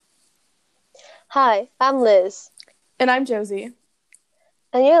Hi, I'm Liz, And I'm Josie.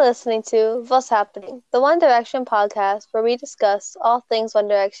 and you're listening to What's Happening, the One Direction podcast where we discuss all things One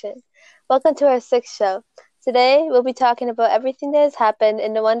Direction. Welcome to our sixth show. Today, we'll be talking about everything that has happened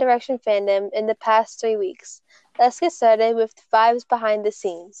in the One Direction fandom in the past 3 weeks. Let's get started with the vibes behind the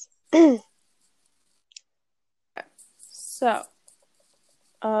scenes. I So,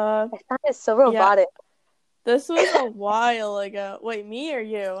 uh, sounded so yeah, robotic. this was a while ago. Wait, me or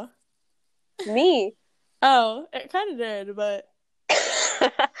you? Me. Oh, it kind of did, but I'm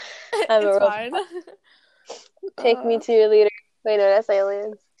a it's robot. fine. Take me Uh, to your leader. Wait, no, that's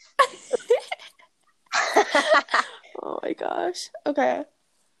aliens. oh my gosh. Okay.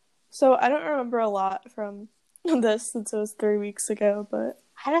 So, I don't remember a lot from this since it was 3 weeks ago, but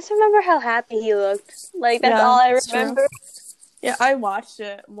I just remember how happy he looked. Like, that's all yeah, I it's true. remember. Yeah, I watched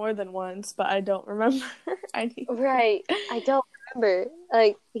it more than once, but I don't remember anything. Right. I don't remember.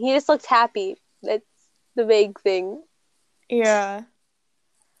 Like, he just looked happy. That's the big thing. Yeah.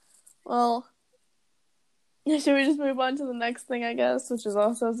 Well, should we just move on to the next thing, I guess, which is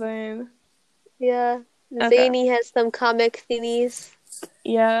also Zayn? Yeah. Okay. Zany has some comic thingies.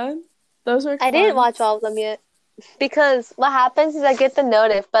 Yeah, those are I didn't fun. watch all of them yet. Because what happens is I get the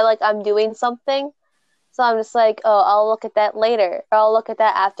notif, but like I'm doing something. So I'm just like, oh, I'll look at that later. Or I'll look at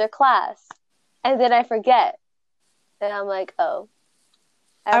that after class. And then I forget. And I'm like, oh.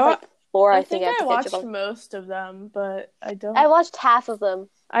 I I have wa- like four I I think think I have I to catch up watched on. most of them, but I watched half of them.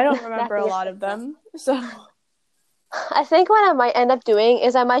 I don't Not remember a the lot other of half. them. So I think what I might end up doing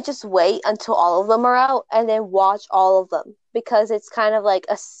is I might just wait until all of them are out and then watch all of them because it's kind of like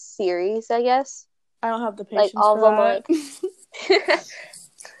a series, I guess. I don't have the Like patience all of for them are that. like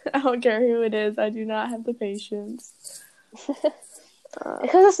I don't care who it is. I do not have the patience. Uh,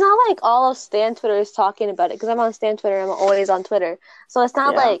 because it's not like all of Stan Twitter is talking about it because I'm on Stan Twitter. I'm always on Twitter, so it's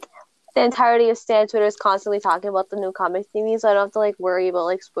not yeah, like the entirety of Stan Twitter is constantly talking about the new comic thingies. So I don't have to like worry about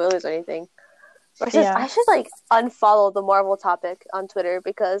like spoilers or anything. Versus, yeah. I should like unfollow the Marvel topic on Twitter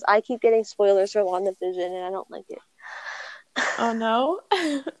because I keep getting spoilers for WandaVision and I don't like it. Oh no.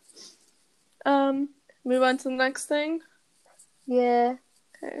 um, Move on to the next thing. Yeah.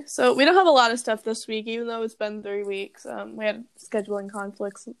 Okay, so we don't have a lot of stuff this week, even though it's been 3 weeks. We had scheduling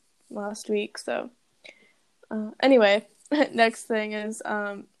conflicts last week, so anyway, next thing is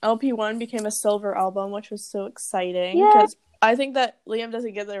LP1 became a silver album, which was so exciting Yeah. because I think that Liam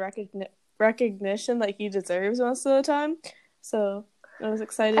doesn't get the recognition that he deserves most of the time. So I was I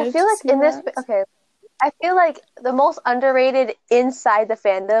excited feel to like see in this, that. okay, I feel like the most underrated inside the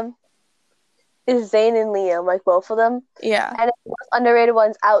fandom is Zayn and Liam, like both of them. Yeah, And the most underrated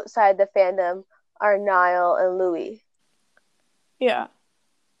ones outside the fandom are Niall and Louis, yeah,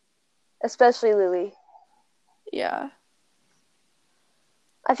 especially Louis. yeah.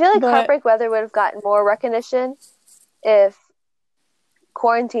 I feel like But Heartbreak Weather would have gotten more recognition if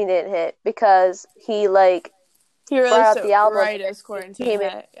quarantine didn't hit because he like he brought released out it the album right and as it quarantine came in.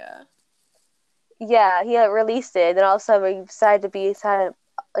 hit. Yeah, Yeah, he had released it, and then all of a sudden he decided to be inside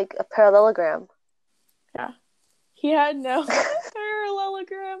like a parallelogram. yeah. He had no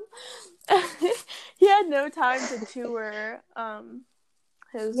parallelogram. He had no time to tour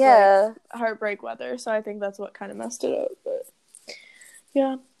his like Yeah. heartbreak weather, so I think that's what kind of messed it up. But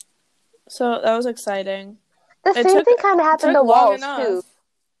yeah, so that was exciting. The It same took thing kind of happened took to long Walls too. enough.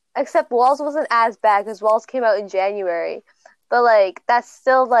 Except Walls wasn't as bad because Walls came out in January. But like that's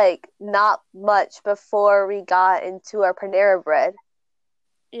still like not much before we got into our Panera Bread.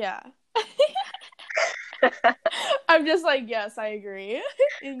 Yeah, I'm just like yes, I agree.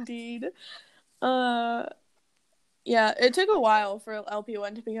 Indeed. Uh, yeah, it took a while for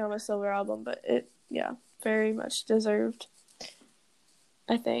LP1 to become a silver album, but it yeah very much deserved.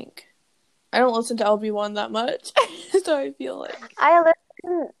 I think. I don't listen to LP1 that much, so I feel like I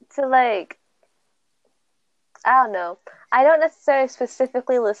listen to like I don't know. I don't necessarily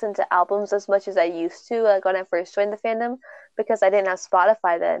specifically listen to albums as much as I used to, like when I first joined the fandom, because I didn't have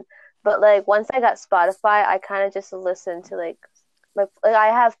Spotify then. But like once I got Spotify, I kind of just listened to like I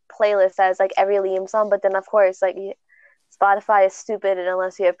have playlists as like every Liam song, but then of course like Spotify is stupid, and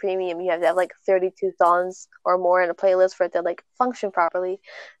unless you have premium, you have to have like 32 songs or more in a playlist for it to like function properly.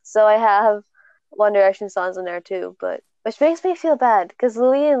 So I have One Direction songs in there too, but which makes me feel bad because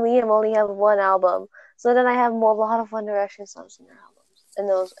Louis and Liam only have one album, so then I have more, a lot of One Direction songs in their albums and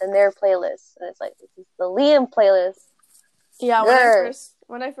those in their playlists, and it's like this is the Liam playlist. yeah, Grr.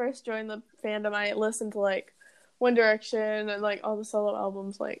 when I first joined the fandom, I listened to like One Direction and like all the solo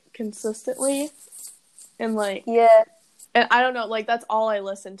albums like consistently, and like Yeah, and I don't know, like that's all I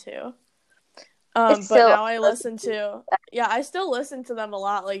listened to. It's But still now I listen to, yeah, I still listen to them a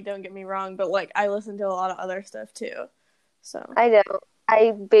lot, like, don't get me wrong, but, like, I listen to a lot of other stuff, too, so. I know.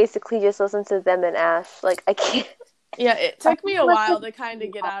 I basically just listen to them and Ash. Like, I can't. Yeah, it took me a while to kind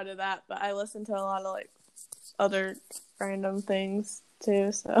of get out of that, but I listen to a lot of, like, other random things,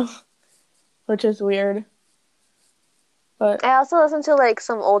 too, so, which is weird, but, I also listen to, like,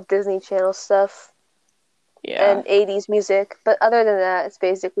 some old Disney Channel stuff yeah. and 80s music, but other than that, it's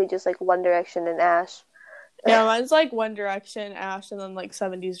basically just, like, One Direction and Ash. Yeah, mine's, like, One Direction, Ash, and then, like,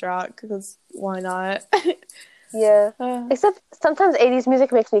 70s rock, because why not? Yeah. Except sometimes 80s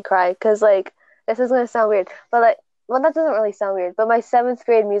music makes me cry, because, like, this is going to sound weird, but, like, well, that doesn't really sound weird, but my 7th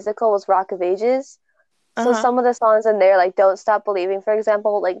grade musical was Rock of Ages. So Uh-huh. some of the songs in there, like Don't Stop Believing, for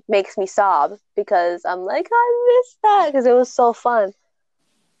example, like makes me sob because I'm like, I miss that because it was so fun.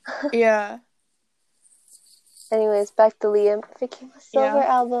 Yeah. Anyways, back to Liam. Became a silver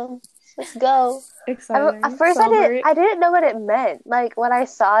Yeah. album. Let's go. At Exciting. first, Celebrate. I didn't know what it meant. Like when I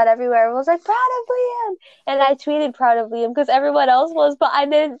saw it everywhere, I was like, "Proud of Liam," and I tweeted "Proud of Liam" because everyone else was, but I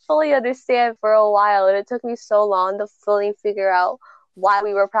didn't fully understand for a while, and it took me so long to fully figure out why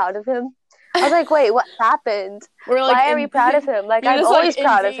we were proud of him. I was like, "Wait, what happened? We're like, Why are we proud of him? Like you're I'm just like, always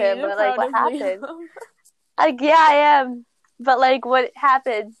proud of him, indeed, but like proud what of happened? Liam. Like yeah, I am, but like what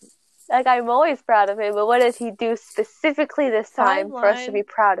happened?" Like, I'm always proud of him, but what did he do specifically this time for us to be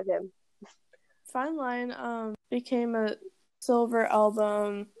proud of him? Fine Line became a silver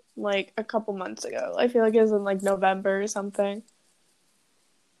album like a couple months ago. I feel like it was in like November or something.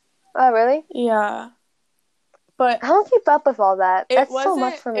 Oh, really? Yeah. But I don't keep up with all that. it That's so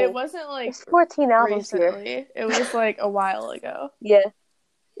much wasn't for me. it wasn't like There's 14 albums here. recently. It was like a while ago. Yeah.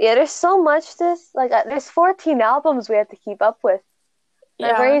 Yeah, there's so much there's 14 albums we have to keep up with. My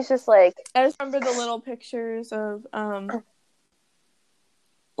Yeah. brain's just like... I just remember the little pictures of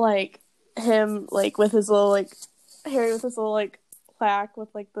like him like with his little like Harry with his little like plaque with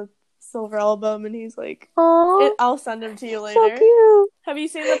like the silver album, and he's like, I'll send him to you later. So cute. Have you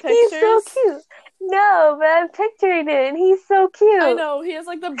seen the pictures? He's so cute. No, but I'm picturing it, and he's so cute. I know, he has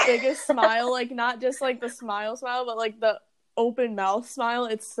like the biggest smile, like not just like the smile, but like the open mouth smile.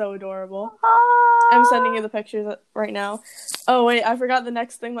 It's so adorable. I'm sending you the pictures right now. Oh wait, I forgot the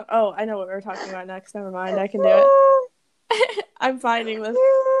next thing. Oh, I know what we're talking about next. Never mind, I can do it. I'm finding the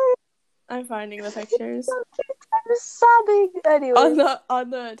pictures. I'm sobbing. Anyway, on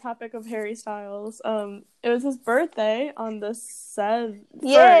the topic of Harry Styles, it was his birthday on the 7th.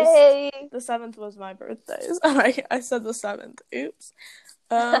 Yay! The 7th was my birthday. I said the 7th. Oops.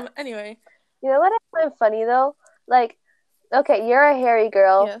 Anyway. You know what I find funny though? Like, okay, you're a Harry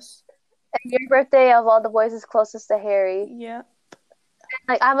girl. Yes. And your birthday of all the boys is closest to Harry. Yeah.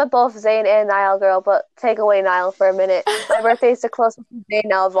 Like, I'm a both Zayn and Niall girl, but take away Niall for a minute. My birthday is the closest to Zayn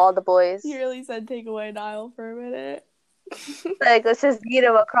now of all the boys. You really said take away Niall for a minute. Like, let's just beat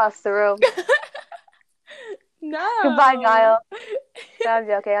him across the room. No. Goodbye, Niall. No, I'm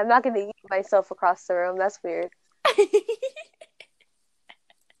joking. I'm not going to eat myself across the room. That's weird.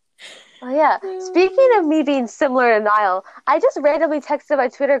 Oh, yeah. Speaking of me being similar to Niall, I just randomly texted my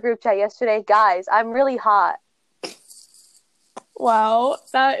Twitter group chat yesterday, guys, I'm really hot. Wow.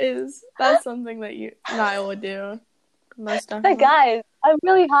 That's something that Niall would do. Most definitely. Guys, I'm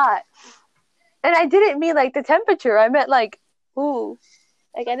really hot. And I didn't mean like the temperature. I meant like, ooh.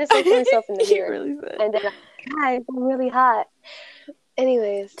 Like I just looked at myself in the mirror. Really said. And then, guys, I'm really hot.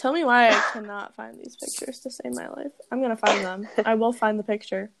 Anyways. Tell me why I cannot find these pictures to save my life. I'm going to find them. I will find the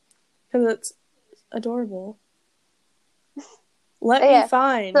picture. Because it's adorable. Let me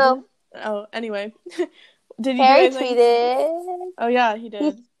find. So, anyway. Did you Harry do anything? tweeted. Oh, yeah, he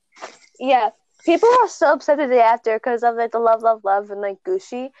did. Yeah. People were so upset the day after because of like the love, love, love and like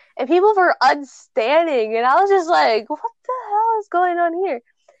Gucci. And people were unstanding. And I was just like, what the hell is going on here?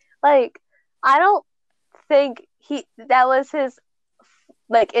 Like, I don't think that was his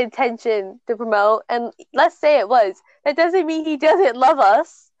like intention to promote. And let's say it was. That doesn't mean he doesn't love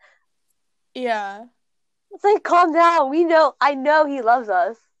us. Yeah. It's like, calm down. I know he loves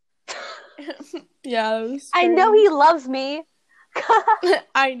us. Yeah, that was strange. I know he loves me.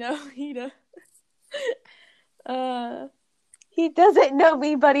 I know he does. He doesn't know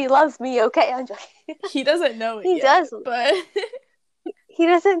me, but he loves me, okay? I'm joking. He doesn't know it He yet, does. but... He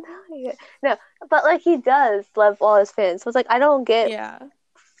doesn't know it yet. No, but like he does love all his fans. So it's like, I don't get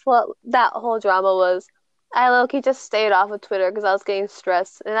what that whole drama was. I low-key just stayed off of Twitter because I was getting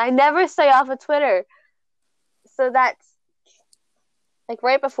stressed. And I never stay off of Twitter. So that's... Like,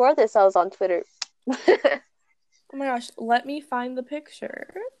 right before this, I was on Twitter. Oh my gosh, let me find the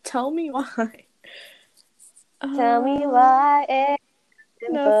picture. Tell me why. Tell me why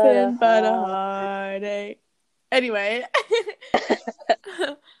Nothing but a heartache. Anyway.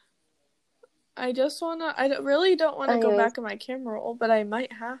 really don't want to go back in my camera roll, but I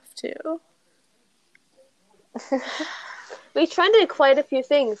might have to. We trended quite a few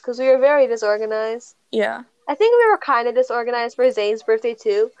things because we were very disorganized. Yeah. I think we were kind of disorganized for Zane's birthday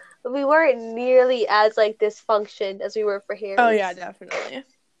too, but we weren't nearly as like dysfunctioned as we were for Harry's. Oh yeah, definitely.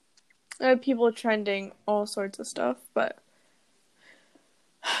 I had people trending all sorts of stuff, but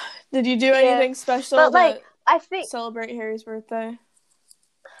did you do anything special to celebrate Harry's birthday?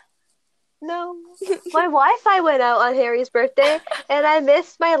 No. My Wi-Fi went out on Harry's birthday, and I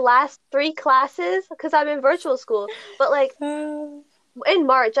missed my last 3 classes because I'm in virtual school. But like in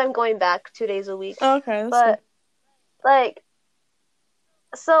March, I'm going back 2 days a week. Okay, that's but good. Like,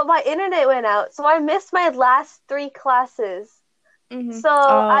 so my internet went out, so I missed my last 3 classes. Mm-hmm. So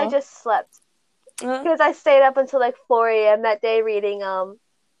I just slept because I stayed up until like 4 a.m. that day reading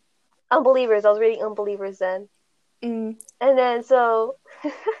Unbelievers. I was reading Unbelievers then. Mm. And then so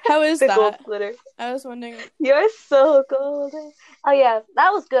how is that? Gold glitter. I was wondering. You're so golden. Oh yeah,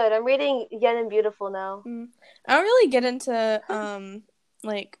 that was good. I'm reading Young and Beautiful now. I don't really get into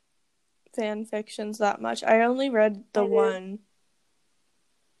like fan fictions that much. I only read the one.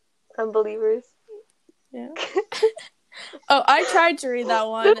 Unbelievers. Yeah. Oh, I tried to read that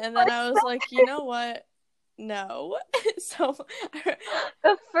one, and then I was like, you know what? No. So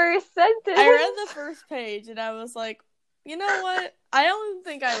the first sentence. I read the first page, and I was like, you know what? I don't even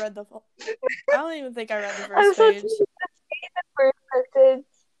think I read the first page. The first sentence,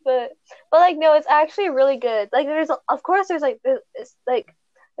 but like no, it's actually really good. Like there's a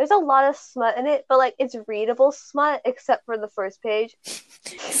lot of smut in it, but like it's readable smut except for the first page.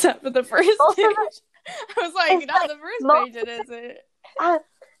 Except for the first page. I was like, not the first page, it isn't.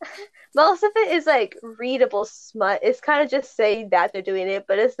 Most of it is like readable smut. It's kind of just saying that they're doing it,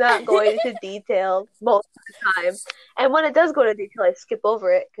 but it's not going into detail most of the time. And when it does go into detail, I skip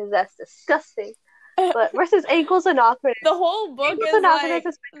over it because that's disgusting. But versus Ankles and Awkwardness, the whole book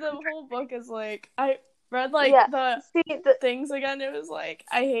is like I read like the things again. It was like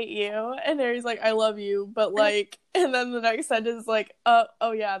I hate you, and Harry's like I love you, but like, and then the next sentence is like,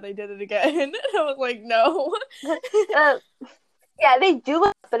 oh yeah, they did it again. And I was like, no. Yeah, they do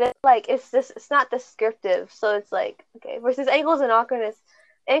it, but it's like it's not descriptive, so it's like okay. Versus Ankles and Awkwardness.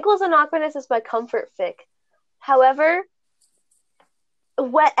 Ankles and Awkwardness is my comfort fic. However,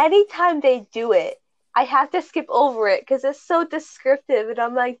 anytime they do it, I have to skip over it because it's so descriptive, and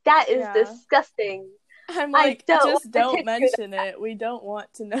I'm like, that is disgusting. I'm like, just don't mention it. We don't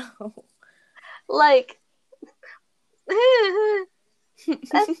want to know. Like, that's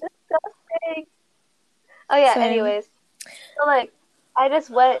disgusting. Oh yeah. Same. Anyways. So, like, I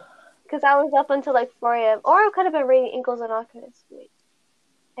just went, because I was up until, like, 4 a.m. Or I could have been reading Ankles and Awkwardness. Wait,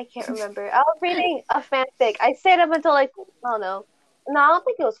 I can't remember. I was reading a fanfic. I stayed up until, like, I don't know. No, I don't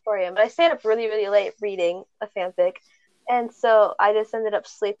think it was 4 a.m., but I stayed up really, really late reading a fanfic. And so I just ended up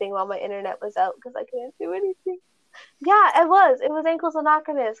sleeping while my internet was out because I couldn't do anything. Yeah, it was. It was Ankles and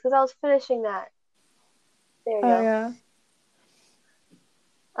Awkwardness because I was finishing that. There you go. Yeah.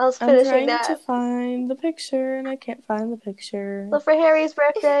 I was finishing that. I'm trying to find the picture, and I can't find the picture. So for Harry's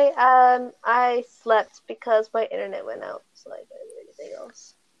birthday, I slept because my internet went out, so I didn't do anything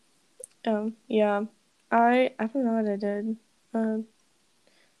else. Yeah. I don't know what I did.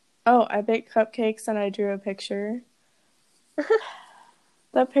 I baked cupcakes, and I drew a picture.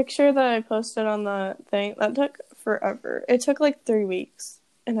 That picture that I posted on the thing, that took forever. It took, like, 3 weeks,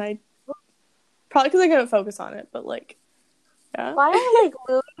 and I... Probably because I couldn't focus on it, but, like... Yeah. Why are like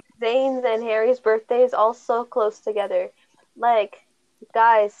Louis, Zane's, and Harry's birthdays all so close together? Like,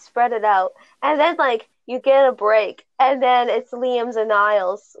 guys, spread it out. And then like you get a break, and then it's Liam's and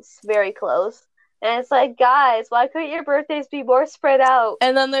Niall's. It's very close. And it's like, guys, why couldn't your birthdays be more spread out?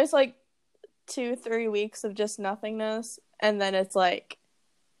 And then there's like 2-3 weeks of just nothingness, and then it's like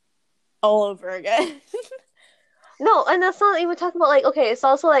all over again. No, and that's not even talking about like, okay, it's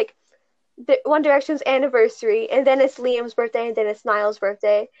also like One Direction's anniversary, and then it's Liam's birthday, and then it's Niall's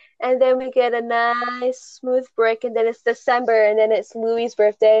birthday, and then we get a nice smooth break, and then it's December, and then it's Louis'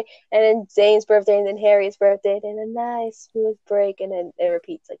 birthday, and then Zane's birthday, and then Harry's birthday, and then a nice smooth break, and then it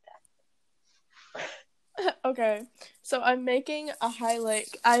repeats like that. Okay, so I'm making a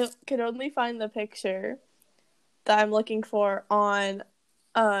highlight. I could only find the picture that I'm looking for on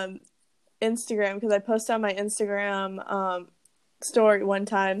Instagram because I posted on my Instagram story one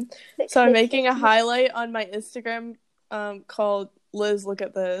time. So I'm making a highlight on my Instagram called Liz Look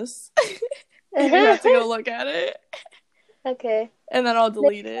at This. You have to go look at it. Okay. And then I'll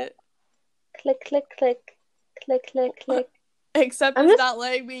delete it. Click, click, click. Click, click, click. Except I'm it's just not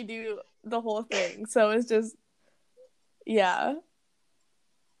letting me do the whole thing. So it's just, yeah.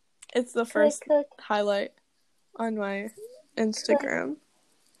 It's the click, first click, highlight on my click, Instagram.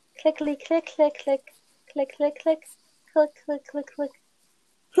 click, click, click, click, click, click, click, click, click, click, click,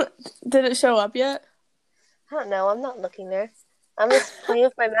 click. Did it show up yet? I don't know. I'm not looking there. I'm just playing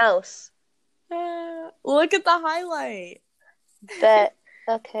with my mouse. Look at the highlight. Bet.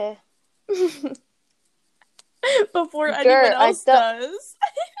 Okay. Before anyone else does.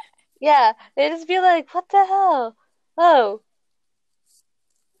 Yeah, they just be like, what the hell? Oh.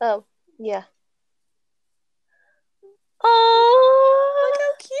 Oh, yeah. Look Oh,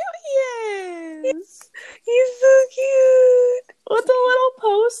 how cute he is. he's so cute. With a little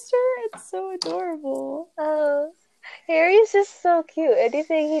poster. It's so adorable. Oh, Harry's just so cute.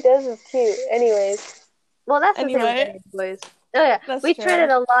 Anything he does is cute. Anyways. Well, that's the same Anyway, thing, boys. Oh, yeah. that's We true. trended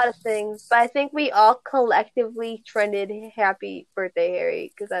a lot of things, but I think we all collectively trended happy birthday,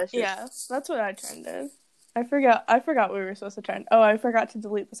 Harry, because that's just... Yeah, that's what I trended. I forgot we were supposed to trend. Oh, I forgot to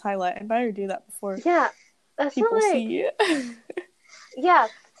delete this highlight. I better do that before that's people not like... see. Yeah.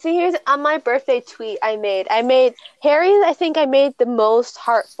 See, here's on my birthday tweet I made Harry, I think I made the most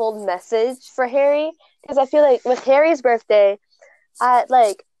heartful message for Harry, because I feel like with Harry's birthday,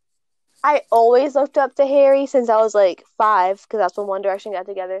 I always looked up to Harry since I was like 5, because that's when One Direction got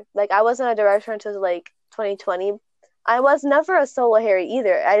together. Like, I wasn't a Direction until like 2020. I was never a solo Harry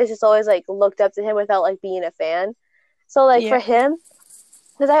either. I just always like looked up to him without like being a fan. So like for him,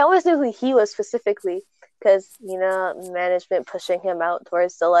 because I always knew who he was specifically, because management pushing him out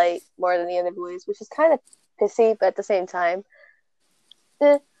towards the light more than the other boys, which is kind of pissy, but at the same time.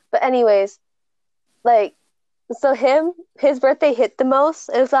 But anyways, like. So his birthday hit the most.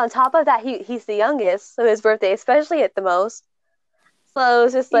 It was on top of that, he's the youngest, so his birthday especially hit the most. So it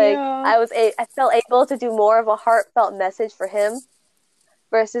was just like I felt able to do more of a heartfelt message for him,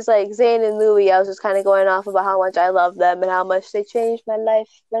 versus like Zayn and Louis. I was just kind of going off about how much I love them and how much they changed my life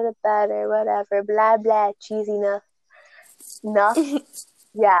for the better, whatever, blah blah, cheesy enough.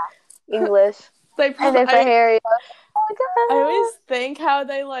 Yeah, English. And then for Harry, oh my God. I always think how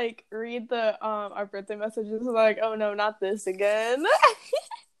they like read the our birthday messages like, oh no, not this again.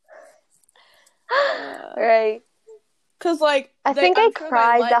 Right. Because like I think I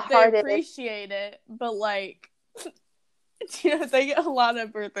cried the hardest. They appreciate it, but like they get a lot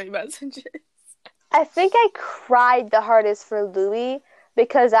of birthday messages. I think I cried the hardest for Louis,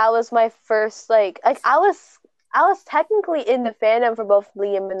 because that was my first I was technically in the fandom for both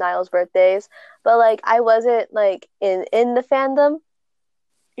Liam and Niall's birthdays, but like I wasn't like in the fandom.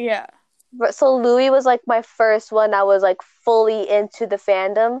 Yeah. So Louis was like my first one that was like fully into the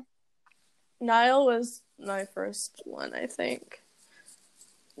fandom. Niall was my first one, I think.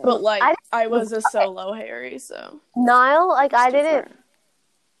 But like I was a solo Harry, so Niall, like I didn't.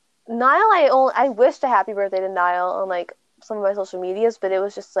 Niall, I wished a happy birthday to Niall on like some of my social medias, but it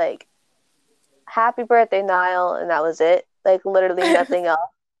was just like, happy birthday, Niall, and that was it. Like, literally nothing else.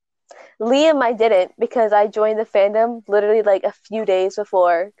 Liam, I didn't, because I joined the fandom literally like a few days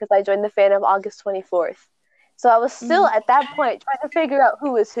before, because I joined the fandom August 24th. So I was still at that point trying to figure out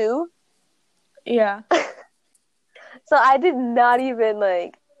who was who. Yeah. So I did not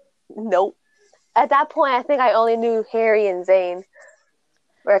even nope. At that point, I think I only knew Harry and Zayn.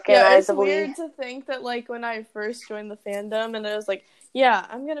 Recognizably. Yeah, it's weird to think that like when I first joined the fandom and I was like, yeah,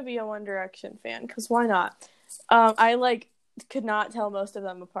 I'm gonna be a One Direction fan, because why not? I like could not tell most of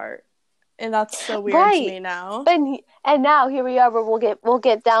them apart, and that's so weird to me now. And now here we are, where we'll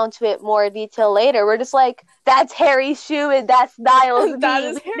get down to it more in detail later. We're just like, that's Harry's shoe and that's Niall's that knee.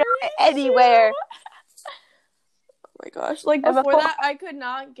 is Harry's anywhere. Shoe? Oh my gosh! Like before that, I could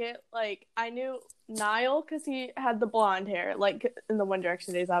not get like I knew Niall because he had the blonde hair, like in the One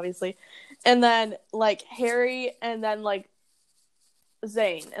Direction days, obviously, and then like Harry, and then like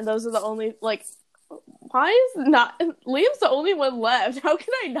Zayn, and those are the only like. Why is not Liam's the only one left? How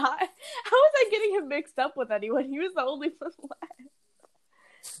can I not? How was I getting him mixed up with anyone? He was the only one left.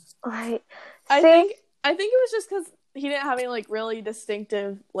 Right. I think it was just because he didn't have any like really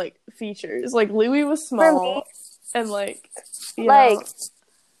distinctive like features. Like Louis was small and like it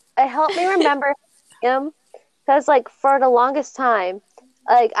helped me remember him, because like for the longest time,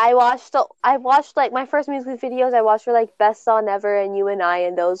 like I watched like my first music videos I watched were like Best Song Ever and You and I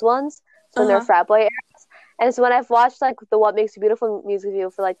and those ones. So they're frat boy eras. And so when I've watched like the What Makes You Beautiful music video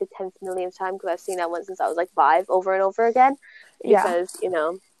for like the 10th millionth time, because I've seen that one since I was like 5 over and over again, because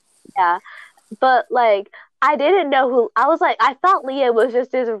but like I didn't know who I was. Like I thought Leah was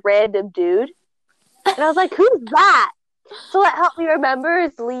just this random dude, and I was like, who's that? So what helped me remember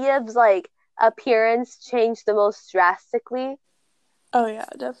is Liam's like appearance changed the most drastically. Oh yeah,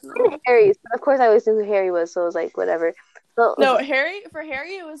 definitely. Harry's, of course, I always knew who Harry was, so it was like whatever. So No, Harry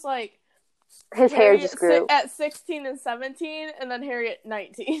it was like his hair just grew at 16 and 17, and then Harry at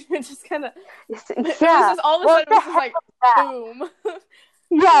 19. It just kind of Yeah. It was just all of a sudden it was just like boom.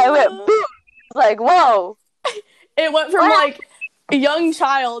 Yeah, it went boom. It was like whoa. It went from like a young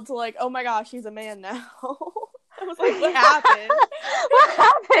child to like, oh my gosh, he's a man now. I was like, what happened? What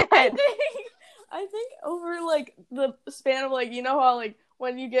happened? I think over like the span of like, you know how like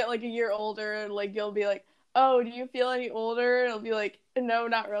when you get like a year older, like you'll be like, oh, do you feel any older? And it'll be like, no,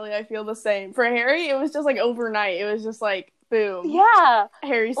 not really. I feel the same. For Harry, it was just like overnight. It was just like boom. Yeah.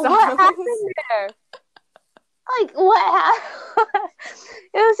 Harry Styles. What happened there? Like what happened?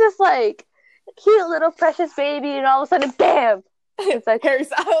 It was just like cute little precious baby, and all of a sudden, bam! It's like Harry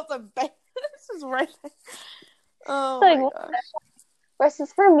Styles. This is right there. Oh like, my gosh.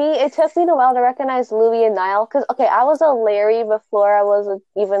 Versus for me, it took me a while to recognize Louis and Niall because I was a Larry before I was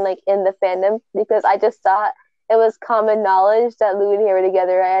even like in the fandom because I just thought it was common knowledge that Louis and Harry were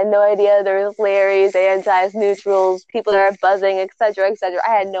together. I had no idea there was Larrys, antis, neutrals, people that are buzzing, etc., etc.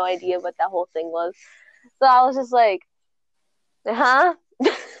 I had no idea what that whole thing was. So I was just like, huh?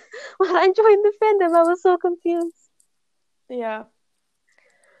 When I joined the fandom, I was so confused. Yeah.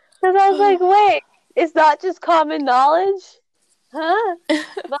 Because I was like, wait, it's not just common knowledge? Huh?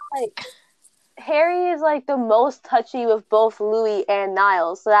 But like, Harry is like the most touchy with both Louis and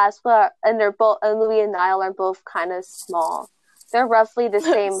Niall. So that's what, and Louis and Niall are both kind of small. They're roughly the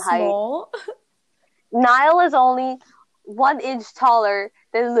same height. Niall is only 1 inch taller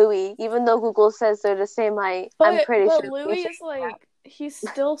than Louis, even though Google says they're the same height. I'm pretty sure. But Louis is like, he's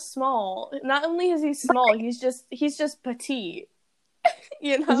still small. Not only is he small, he's just petite.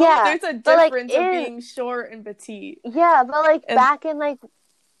 You know? Yeah, there's a difference of being short and petite. Yeah, but like back in like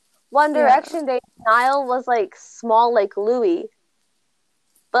One Direction days, Niall was like small like Louis.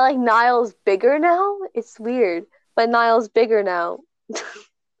 But like Niall's bigger now? It's weird. But Niall's bigger now.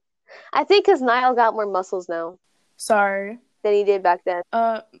 I think because Niall got more muscles now. Sorry. Than he did back then.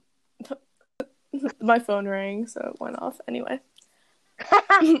 My phone rang, so it went off. Anyway.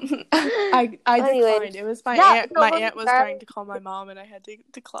 I declined. It was my aunt. My aunt was trying to call my mom, and I had to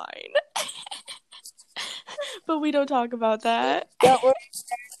decline. But we don't talk about that. Don't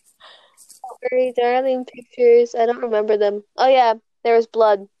worry, darling. Pictures. I don't remember them. Oh yeah, there was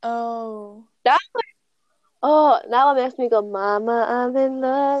blood. Oh. Now it makes me go, Mama, I'm in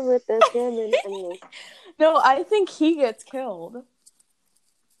love with the women. No, I think he gets killed.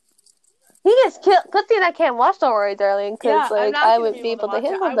 He gets killed. Good thing I can't watch Don't Worry, Darling, because I wouldn't be able to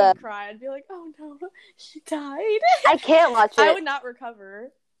handle that. I would cry. I'd be like, oh no, she died. I can't watch it. I would not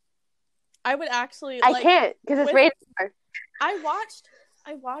recover. I would actually. I can't because it's rated R. I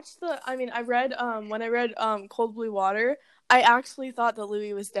read when I read Cold Blue Water. I actually thought that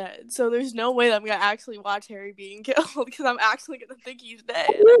Louis was dead. So there's no way that I'm gonna actually watch Harry being killed because I'm actually gonna think he's dead.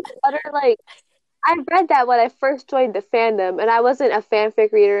 I read that when I first joined the fandom, and I wasn't a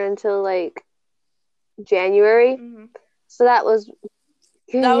fanfic reader until like January. Mm-hmm. So that was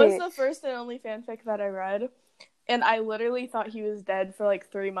the first and only fanfic that I read, and I literally thought he was dead for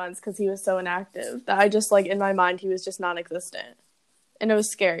like 3 months because he was so inactive that I just like in my mind he was just non-existent, and it was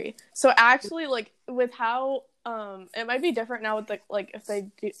scary. So actually, like with how it might be different now with the like if they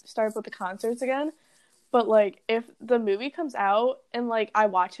start with the concerts again. But, like, if the movie comes out and, like, I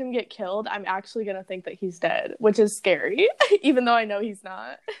watch him get killed, I'm actually going to think that he's dead, which is scary, even though I know he's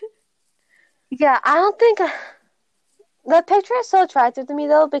not. Yeah, I don't think... The picture is so attractive to me,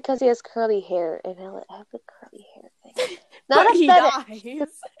 though, because he has curly hair, and I have the curly hair thing. Not but a fetish.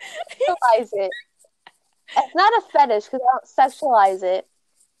 Sexualize it. It's not a fetish, because I don't sexualize it.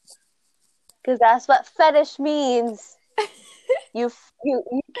 Because that's what fetish means. You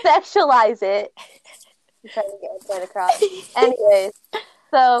sexualize it. I'm trying to get my point across. Anyways,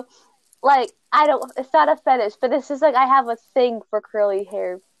 so, like, it's not a fetish, but it's just, like, I have a thing for curly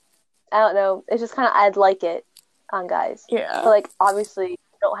hair. I don't know. It's just kind of, I'd like it on guys. Yeah. But, like, obviously, you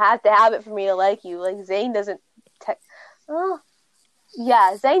don't have to have it for me to like you. Like, Zayn doesn't...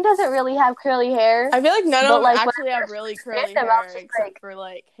 Zayn doesn't really have curly hair. I feel like none of them actually have really curly hair, except for,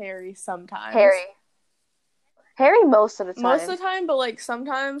 like, Harry sometimes. Harry most of the time. Most of the time, but, like,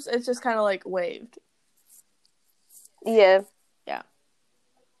 sometimes it's just kind of, like, waved. Yeah. Yeah.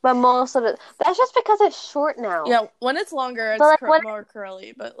 But most of it... That's just because it's short now. Yeah, when it's longer, it's more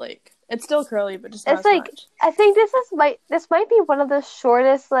curly, but, like, it's still curly, but just not as much. I think this might be one of the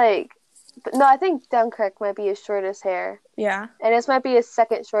shortest, like... No, I think Dunkirk might be his shortest hair. Yeah. And this might be his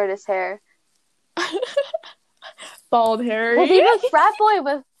second shortest hair. Bald Harry. Because even Frat Boy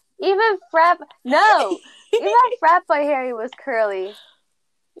Even Frat Boy Harry was curly.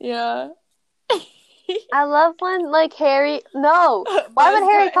 Yeah. I love when like Harry. No, why would Buzz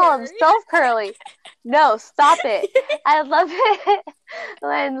Harry cut call Harry. himself curly? No, stop it. I love it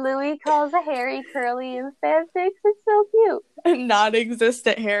when Louis calls a Harry curly in fanfics. It's so cute.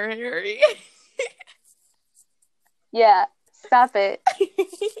 Non-existent hair Harry. Yeah, stop it.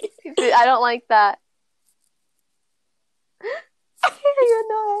 I don't like that. You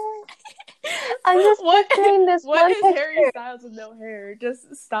know, I'm just picturing this what one is picture. Harry Styles with no hair?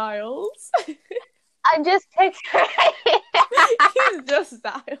 Just Styles. I'm just picturing. He's just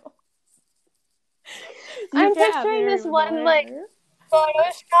Styles. I'm picturing this one like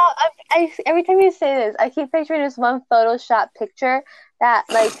Photoshop. Every time you say this, I keep picturing this one Photoshop picture that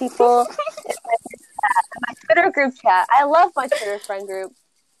like people in my Twitter group chat. I love my Twitter friend group.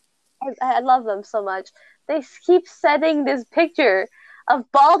 I love them so much. They keep sending this picture of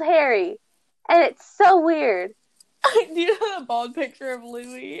bald Harry, and it's so weird. Do you know the bald picture of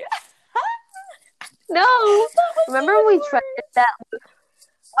Louis? No, remember when we tried that?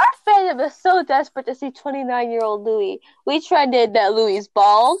 Our fandom is so desperate to see 29-year-old Louis. We tried that Louis is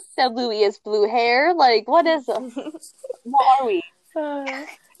bald, that Louis has blue hair. Like, what is it? What are we?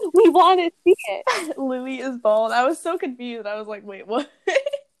 We want to see it. Louis is bald. I was so confused. I was like, wait, what?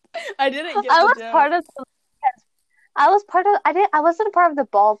 I didn't get I the was joke. part of the. I was part of. I wasn't part of the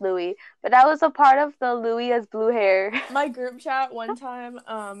bald Louis, but I was a part of the Louis has blue hair. My group chat one time,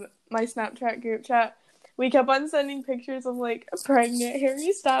 my Snapchat group chat, we kept on sending pictures of like pregnant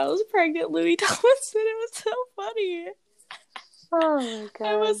Harry Styles, pregnant Louis Thompson. It was so funny. Oh my god!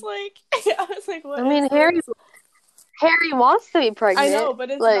 I was like, what? I mean, Harry wants to be pregnant. I know, but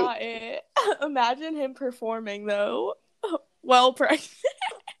it's like, not it. Imagine him performing though, while pregnant.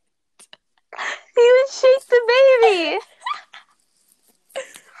 He would shake the baby.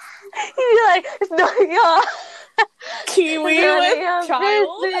 He'd be like, "It's not your Kiwi with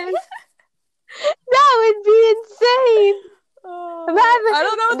child." Business. That would be insane. Oh, Imagine, I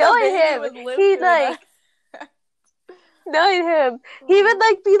don't know if knowing the baby him, would live he'd through like that. knowing him, he would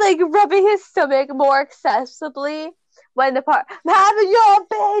like be like rubbing his stomach more excessively when the part I'm having your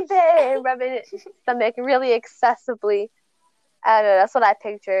baby, rubbing his stomach really excessively. I don't know. That's what I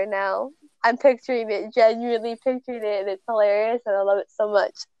picture now. I'm picturing it, genuinely picturing it, and it's hilarious, and I love it so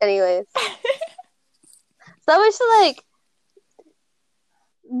much. Anyways, so we should like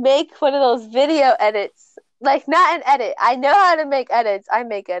make one of those video edits, like not an edit. I know how to make edits. I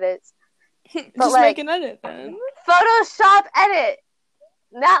make edits. But just like, make an edit then. Photoshop edit,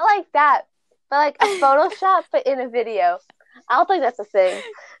 not like that, but like a Photoshop, but in a video. I don't think that's a thing.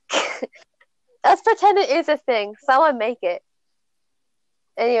 Let's pretend it is a thing. Someone make it.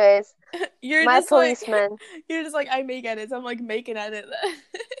 Anyways, you're my just policeman. Like, you're just like, I make edits. I'm like, make an edit.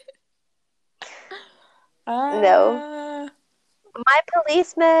 No. My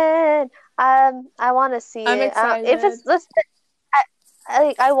policeman. I want to see I'm it. excited. If it's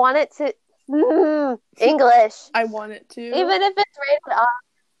I want it to English. I want it to. Even if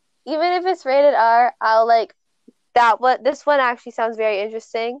it's rated R, I'll like that. This one actually sounds very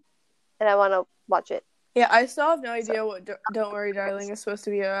interesting, and I want to watch it. Yeah, I still have no idea what Don't Worry Darling is supposed to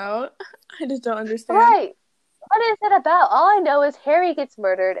be about. I just don't understand. Right. What is it about? All I know is Harry gets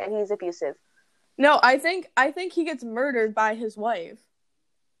murdered and he's abusive. No, I think he gets murdered by his wife.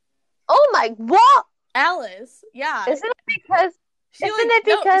 Oh my, what? Alice, yeah. Isn't it because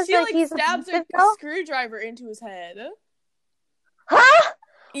he stabs a screwdriver into his head? Huh?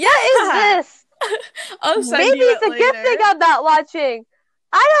 Yeah. What is this? Maybe it's a good thing I'm not watching.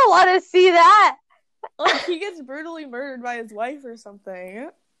 I don't want to see that. Like, he gets brutally murdered by his wife or something.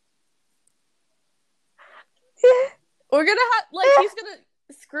 We're gonna have, like, he's gonna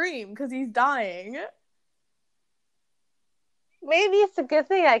scream because he's dying. Maybe it's a good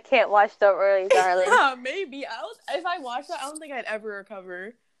thing I can't watch Don't Worry Darling. Yeah, maybe. If I watched that, I don't think I'd ever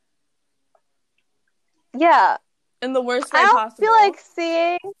recover. Yeah. In the worst way I possible. I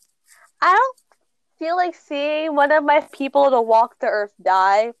don't feel like seeing one of my people to walk the earth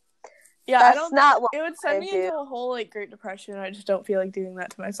die. Yeah, not what it would send me into a whole like Great Depression. I just don't feel like doing that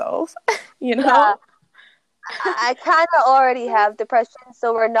to myself. You know? Yeah. I kind of already have depression,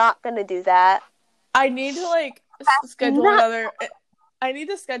 so we're not gonna do that. I need to like schedule another. I need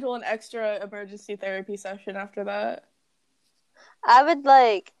to schedule an extra emergency therapy session after that. I would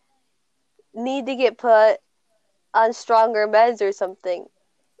like need to get put on stronger meds or something.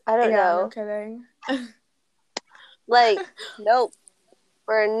 I don't know. No kidding. Like, nope.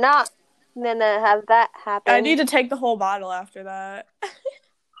 We're not gonna have that happen. I need to take the whole bottle after that.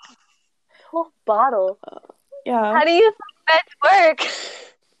 Whole bottle? Yeah. How do you think meds work?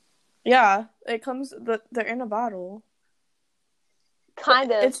 Yeah, it comes. They're in a bottle. So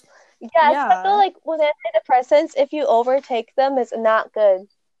Kind of. it's Yeah, except though, yeah. like with antidepressants, if you overtake them, it's not good.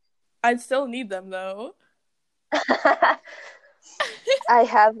 I'd still need them though. I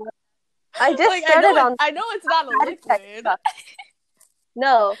have. I just Like I know started it. on I know it's not a side effects liquid. suck.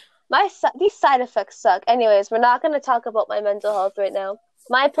 No, these side effects suck. Anyways, we're not going to talk about my mental health right now.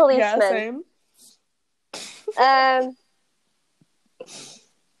 My Yeah, policeman. same. Um,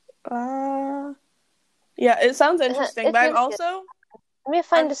 Uh, yeah, it sounds interesting, it's but really good. Let me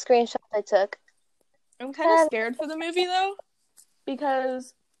find I'm the screenshot I took. I'm kind of scared for the movie though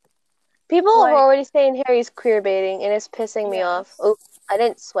because People are like already saying Harry's queer baiting, and it's pissing me off. yes. Oh, I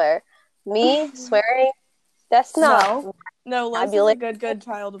didn't swear. Me swearing? That's not No. No, Liz is a fabulous. good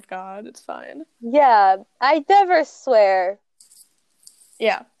child of God. It's fine. Yeah, I never swear.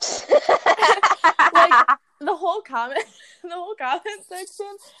 Yeah. Like the whole comment the whole comment section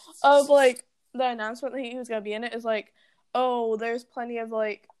of like the announcement that he was gonna be in it is like, oh, there's plenty of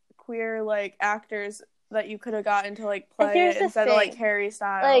like queer like actors that you could have gotten to like And play here's it the instead of like thing. Harry Like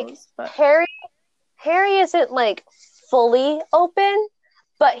Styles. But Harry isn't like fully open,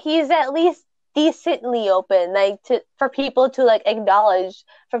 but he's at least decently open, like for people to like acknowledge,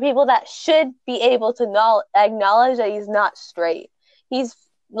 for people that should be able to acknowledge that he's not straight. He's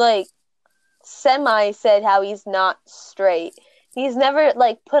like semi said how he's not straight. He's never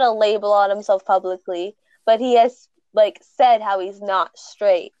like put a label on himself publicly, but he has like said how he's not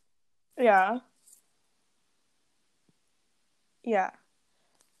straight. yeah. Yeah.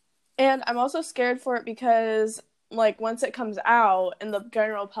 And I'm also scared for it because like once it comes out and the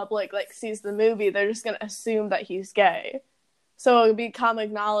general public like sees the movie, they're just gonna assume that he's gay. So it would be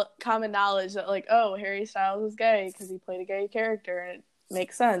common knowledge that like, oh, Harry Styles is gay because he played a gay character, and it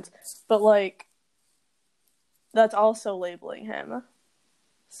makes sense. But like, that's also labeling him.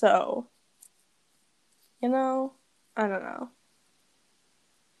 So, I don't know.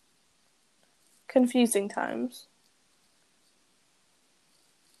 Confusing times.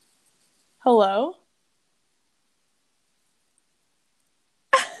 Hello?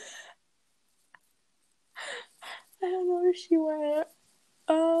 I don't know where she went.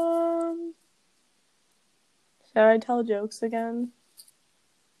 Um, should I tell jokes again?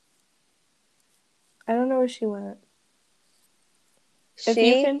 I don't know where she went. If you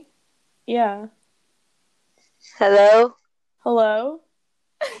She, can, yeah. hello. Hello?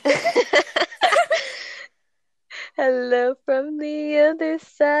 Hello from the other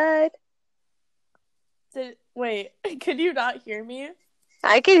side. Wait, could you not hear me?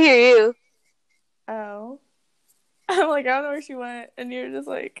 I can hear you. Oh. I'm like, I don't know where she went. And you're just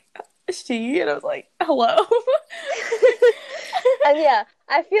like, she? And I was like, hello? And yeah,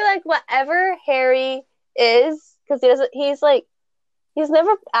 I feel like whatever Harry is, because he's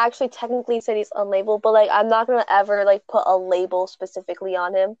never actually technically said he's unlabeled, but like I'm not gonna ever like put a label specifically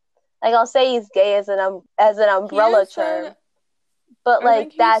on him. Like I'll say he's gay as an umbrella term, but I like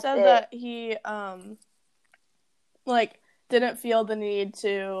think he that's said it. that he, like, didn't feel the need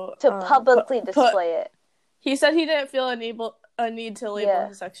To publicly put display it. he said he didn't feel a need to label Yeah.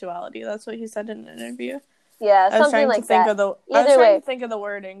 his sexuality. That's what he said in an interview. Yeah, I was something trying to like think that. of the Either way,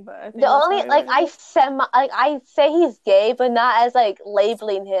 wording, but I think the that's only how he worded it. I say he's gay, but not as like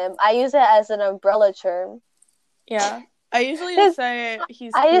labeling him. I use it as an umbrella term. Yeah. I usually just say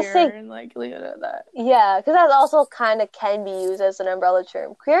he's I just queer say and like leave it at that. yeah, because that also kind of can be used as an umbrella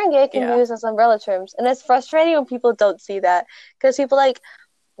term. Queer and gay can be Yeah. used as umbrella terms, and it's frustrating when people don't see that because people like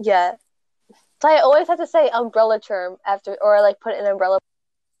yeah. So I always have to say umbrella term after or like put an umbrella.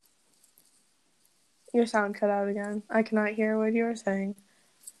 Your sound cut out again. I cannot hear what you were saying.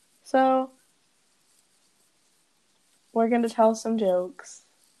 So, we're going to tell some jokes.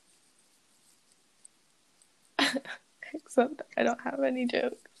 Except I don't have any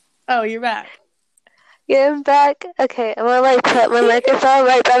jokes. Oh, you're back. Yeah, I'm back. Okay, I'm gonna like put my microphone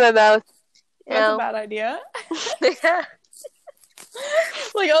right by my mouth. That's a bad idea. Yeah.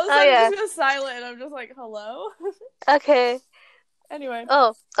 Like all of a sudden it just goes silent and I'm just like, hello? Okay. Anyway.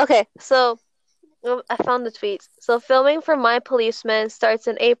 Oh, okay. So I found the tweets. So filming for My Policeman starts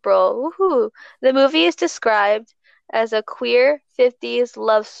in April. Woohoo! The movie is described as a queer 50s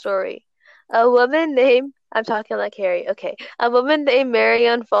love story. A woman named I'm talking like Harry. Okay. A woman named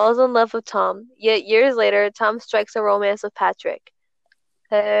Marion falls in love with Tom. Yet years later, Tom strikes a romance with Patrick.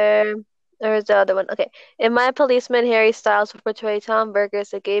 There's the other one. Okay. In My Policeman, Harry Styles will portray Tom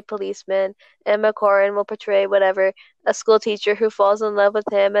Burgess, a gay policeman. Emma Corrin will portray whatever, a school teacher who falls in love with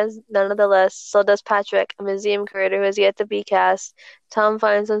him as nonetheless. So does Patrick, a museum curator who has yet to be cast. Tom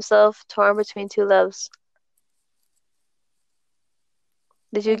finds himself torn between two loves.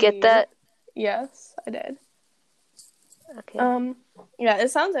 Did you get Indeed. that? Yes, I did. Okay. Yeah,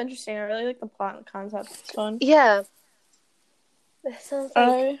 it sounds interesting. I really like the plot and the concept. It's fun. Yeah. That sounds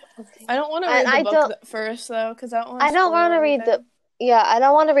like I don't want to read the I book don't first though, because I don't want I to don't spoil want to read anything. I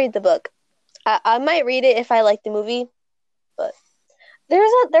don't want to read the book. I might read it if I like the movie, but there I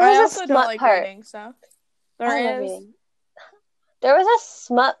was a also don't smut like part. reading, so I love there is. reading. There was a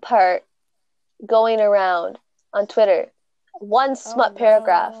smut part going around on Twitter. One Oh smut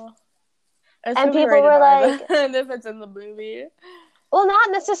paragraph. no. It's And gonna be people rated were R like, then if it's in the movie. well,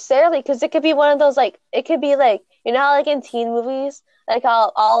 not necessarily, because it could be one of those, like, it could be like, you know how, like, in teen movies, like,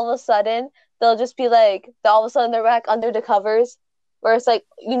 how all of a sudden they'll just be like, all of a sudden they're back under the covers, where it's like,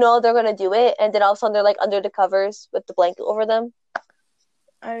 you know, they're gonna do it, and then all of a sudden they're like under the covers with the blanket over them.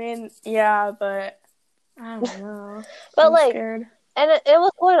 I mean, yeah, but I don't know. But, I'm like, scared. and it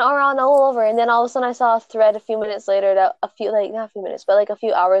was going around all over, and then all of a sudden I saw a thread a few minutes later that not a few minutes, but like a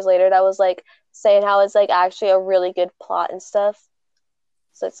few hours later that was like saying how it's like actually a really good plot and stuff.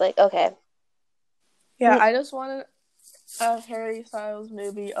 So it's like, okay. Yeah, I just wanted a Harry Styles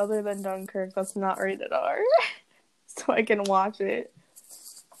movie other than Dunkirk that's not rated R, so I can watch it.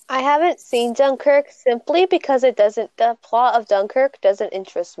 I haven't seen Dunkirk simply because the plot of Dunkirk doesn't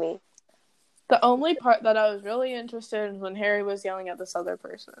interest me. The only part that I was really interested in was when Harry was yelling at this other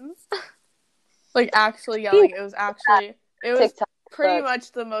person. Like, actually yelling. It was TikTok, pretty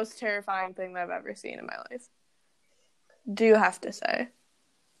much the most terrifying thing that I've ever seen in my life. Do you have to say?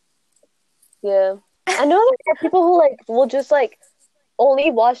 Yeah. I know there are people who like will just like only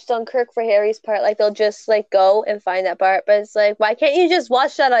watch Dunkirk for Harry's part. Like they'll just like go and find that part. But it's like, why can't you just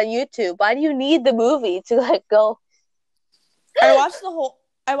watch that on YouTube? Why do you need the movie to like go? I watched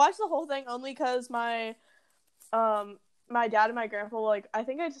the whole thing only because my dad and my grandpa, like, I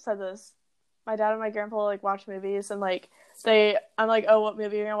think I just said this. My dad and my grandpa like watch movies, and like I'm like, oh, what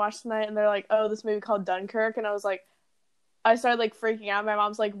movie are you gonna watch tonight? And they're like, oh, this movie called Dunkirk, and I started like freaking out. My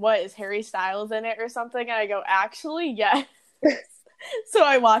mom's like, what, is Harry Styles in it or something? And I go, actually, yeah. So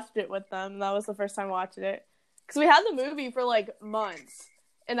I watched it with them, and that was the first time watching it. Because we had the movie for like months,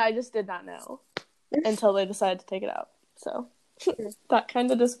 and I just did not know until they decided to take it out. So that kind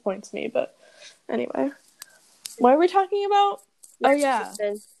of disappoints me, but anyway. What are we talking about? Oh, yeah.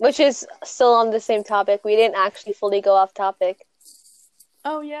 Which is still on the same topic. We didn't actually fully go off topic.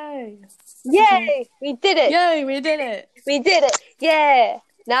 Oh, yay. Yay! Okay. We did it! Yay, we did it! We did it! Yeah!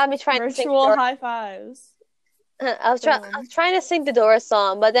 Now I'm trying to sing Virtual high fives. I was trying to sing the Dora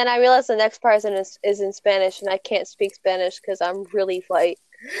song, but then I realized the next part is in Spanish, and I can't speak Spanish because I'm really white.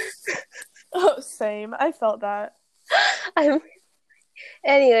 Oh, same. I felt that.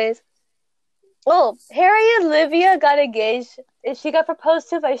 Anyways. Well, Harry and Olivia got engaged, and she got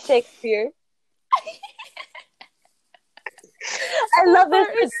proposed to by Shakespeare. I love this.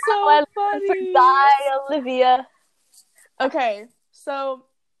 It's so funny. For die, Olivia. Okay, so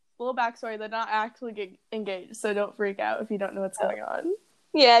little backstory: they're not actually get engaged, so don't freak out if you don't know what's going on.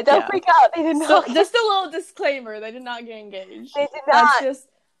 Yeah, don't freak out. They did not. So, just a little disclaimer: they did not get engaged. They did not.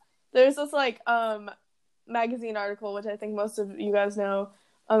 There's this like magazine article, which I think most of you guys know,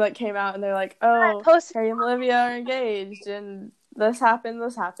 that came out, and they're like, oh, Harry and Olivia are engaged, and this happened.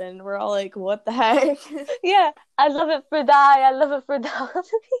 We're all like, what the heck? Yeah, I love it for die. I love it for die.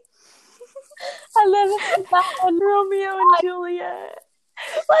 I love it for die. Romeo and Juliet.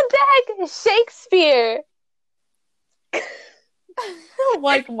 What the heck is Shakespeare?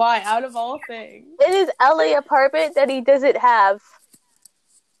 Like, why? Out of all things. In his LA apartment that he doesn't have.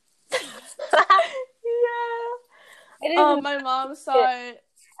 Yeah. My mom saw it.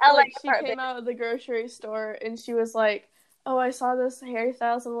 Like, she came out of the grocery store and she was like, oh, I saw this Harry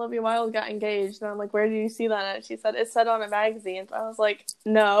Styles and Olivia Wilde got engaged. And I'm like, where did you see that? And she said, it said on a magazine. So I was like,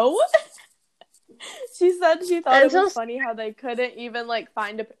 no. She said she thought it was funny how they couldn't even like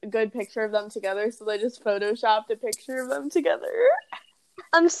find a good picture of them together. So they just photoshopped a picture of them together.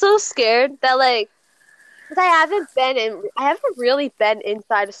 I'm so scared that like, because I haven't really been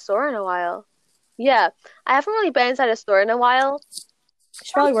inside a store in a while. Yeah, I haven't really been inside a store in a while.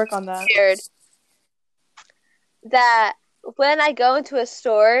 Should probably work on that. Scared that when I go into a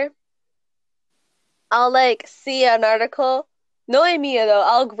store, I'll like see an article. Knowing me though,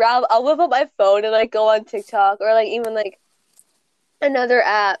 I'll whip up my phone and like go on TikTok or like even like another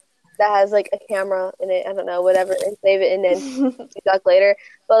app that has like a camera in it. I don't know, whatever, and save it and then TikTok later.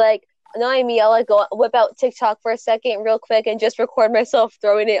 But like knowing me, I'll like go whip out TikTok for a second real quick and just record myself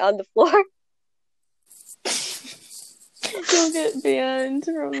throwing it on the floor. You'll get banned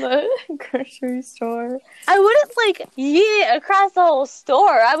from the grocery store. I wouldn't like yeet it across the whole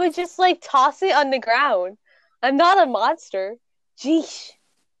store. I would just like toss it on the ground. I'm not a monster. Jeesh.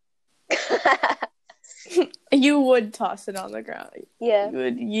 You would toss it on the ground. Yeah. You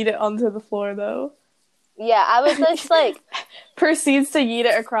would yeet it onto the floor, though. Yeah, I was just like, Proceeds to yeet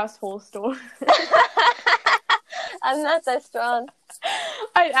it across whole store. I'm not that strong.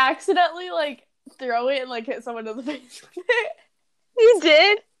 I'd accidentally, like, throw it and, like, hit someone in the face with it. You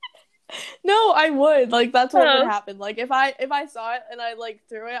did? No, I would. Like, that's what Oh. would happen. Like, if I saw it and I, like,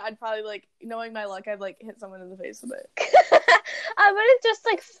 threw it, I'd probably, like, knowing my luck, I'd, like, hit someone in the face with it. I wouldn't just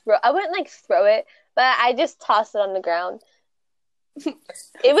like throw it, but I just toss it on the ground.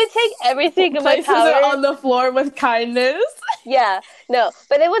 It would take everything in my Places power. it on the floor with kindness. Yeah, no,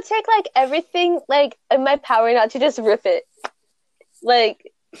 but it would take like everything like in my power not to just rip it.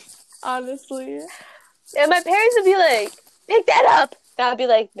 Like, Honestly. and my parents would be like, "Pick that up," and I'd be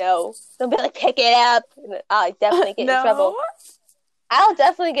like, "No." They'll be like, "Pick it up," and I'll definitely get in trouble. I'll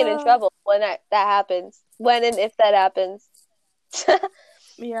definitely get in trouble when that happens. When and if that happens.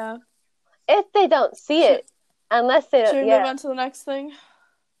 Yeah. If they don't see it, unless they don't. Should we move on to the next thing?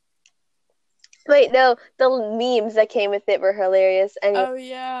 Wait, no, the memes that came with it were hilarious. Anyway, Oh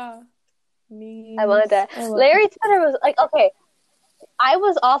yeah, memes. I wanted that. Larry Twitter was like, okay, I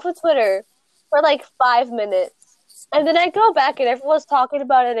was off of Twitter for like 5 minutes, and then I go back and everyone's talking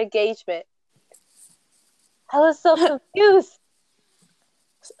about an engagement. I was so confused.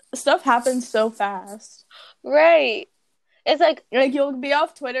 Stuff happens so fast. Right. It's like you'll be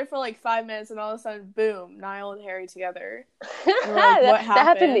off Twitter for like 5 minutes and all of a sudden, boom, Niall and Harry together. And like, what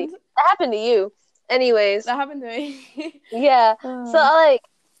happened? That happened to you. Anyways. That happened to me. Yeah. So I like,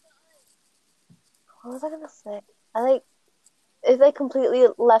 what was I gonna say? It like completely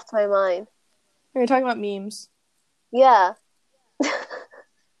left my mind. You're talking about memes. Yeah.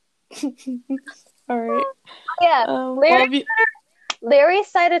 Alright. Yeah. Larry's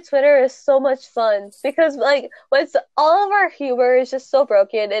side of Twitter is so much fun because like all of our humor is just so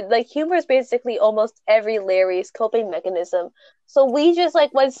broken, and like humor is basically almost every Larry's coping mechanism. So we just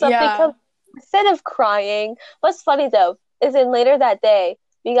like when something comes, instead of crying, what's funny though is in later that day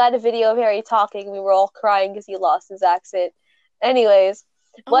we got a video of Harry talking and we were all crying because he lost his accent. Anyways,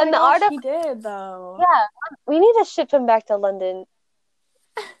 when the article he did though. Yeah, we need to ship him back to London.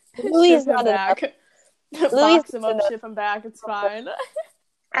 Louis not back. Box him up, ship him back. It's fine.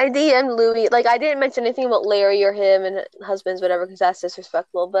 I DM'd Louis. Like, I didn't mention anything about Larry or him and husbands, whatever, because that's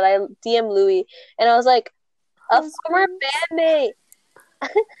disrespectful. But I DM'd Louis, and I was like, a former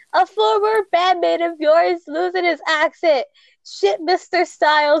bandmate of yours losing his accent. Ship Mr.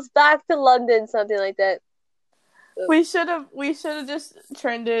 Styles back to London, something like that. We should have just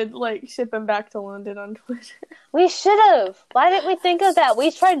trended like ship him back to London on Twitter. We should have. Why didn't we think of that?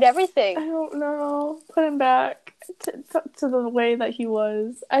 We tried everything. I don't know. Put him back to the way that he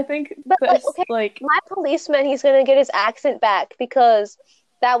was. I think My Policeman, he's gonna get his accent back because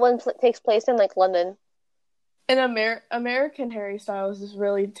that one takes place in like London. And American Harry Styles just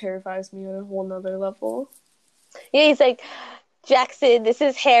really terrifies me on a whole nother level. Yeah, he's like, Jackson, this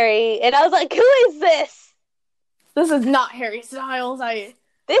is Harry, and I was like, who is this? This is not Harry Styles.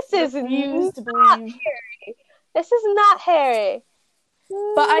 This is not Harry. This is not Harry.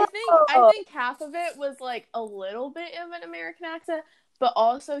 But no. I think half of it was like a little bit of an American accent, but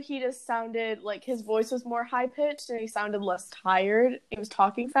also he just sounded like his voice was more high pitched and he sounded less tired. He was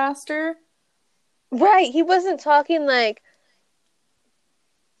talking faster. Right, he wasn't talking like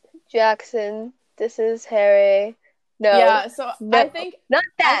Jackson, this is Harry. No. Yeah, so no, I think... Not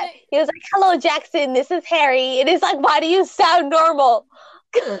that. He was like, hello, Jackson, this is Harry. It is like, why do you sound normal?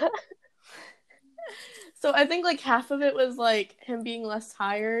 So I think, like, half of it was, like, him being less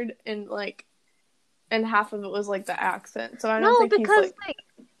tired and half of it was, like, the accent. So I don't think because, he's, like,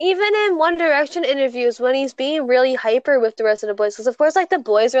 even in One Direction interviews, when he's being really hyper with the rest of the boys, because, of course, like, the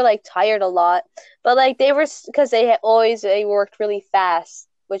boys were, like, tired a lot. But, like, they were... Because they worked really fast,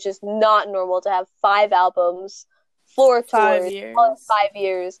 which is not normal to have 5 albums... 4 tours, 5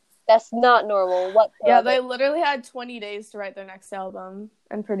 years. That's not normal. Yeah, they literally had 20 days to write their next album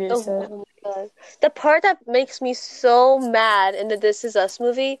and produce it. Oh my God. The part that makes me so mad in the This Is Us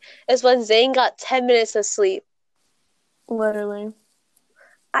movie is when Zayn got 10 minutes of sleep. Literally.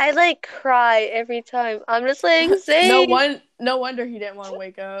 I, like, cry every time. I'm just like, Zayn! No wonder he didn't want to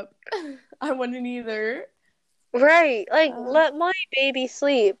wake up. I wouldn't either. Right. Like, let my baby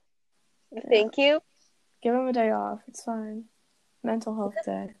sleep. Yeah. Thank you. Give him a day off. It's fine. Mental health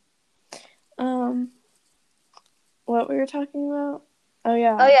day. What we were talking about? Oh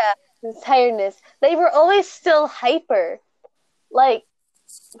yeah. The tiredness. They were always still hyper. Like,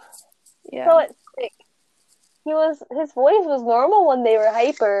 yeah. So it's like, his voice was normal when they were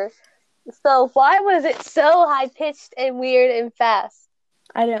hyper. So why was it so high pitched and weird and fast?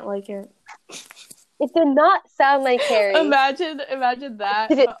 I didn't like it. It did not sound like Harry. Imagine that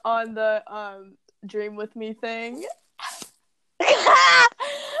Did it? on the Dream With Me thing.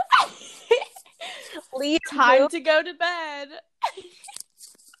 Liam Time who? to go to bed.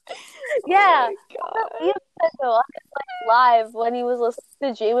 Yeah. Oh my God. Liam said though on his, like, live when he was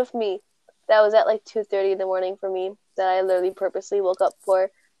listening to Dream With Me. That was at like 2:30 in the morning for me. That I literally purposely woke up for,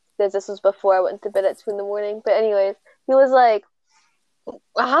 because this was before I went to bed at 2 in the morning. But anyways, he was like,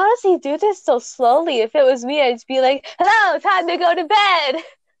 how does he do this so slowly? If it was me, I'd just be like, hello, time to go to bed.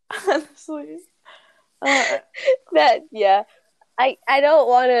 Honestly. That, yeah. I don't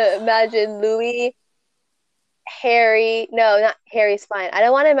want to imagine Louis, Harry. No, not Harry's fine. I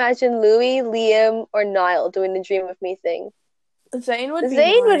don't want to imagine Louis, Liam, or Niall doing the Dream With Me thing. Zayn would be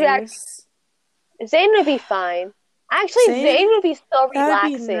Zayn would nice. Zayn would be fine. Actually, Zayn would be so That'd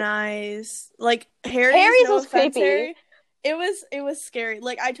relaxing. be nice. Like Harry's no was offense, creepy. Harry. It was scary.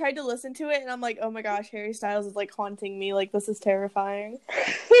 Like I tried to listen to it and I'm like, oh my gosh, Harry Styles is like haunting me. Like this is terrifying.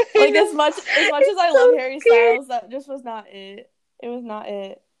 Like as much as I love Harry Styles, that just was not it. It was not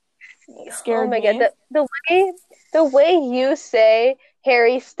it. It scared oh my me. god, the way you say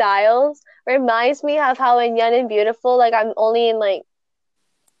Harry Styles reminds me of how in Young and Beautiful, like I'm only in like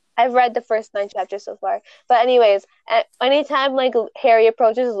I've read the first 9 chapters so far. But anyways, anytime like Harry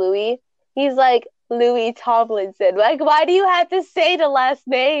approaches Louis, he's like Louis Tomlinson. Like, why do you have to say the last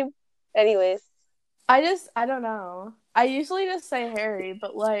name? Anyways, I don't know. I usually just say Harry,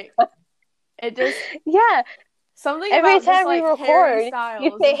 but like it just yeah. something Every about time just we like record, Harry Styles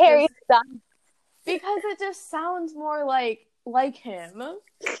you say Harry just, Styles because it just sounds more like him.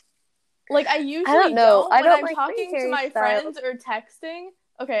 Like I usually I don't know. I when don't I'm like talking to Harry my Styles. friends or texting.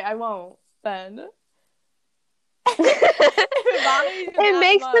 Okay, I won't then. It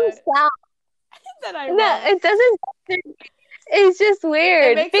makes them sound. Then I No, won't. it doesn't. It's just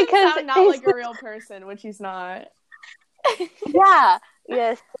weird It makes because him sound not like a real person, which he's not. yeah,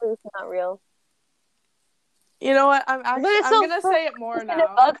 yes, it's not real. You know what? I'm gonna say it more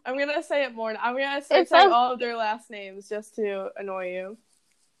now. I'm gonna say it more. I'm gonna start saying all of their last names just to annoy you.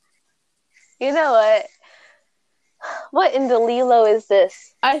 You know what? What in the Lilo is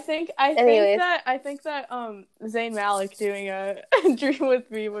this? I think that Zayn Malik doing a Dream With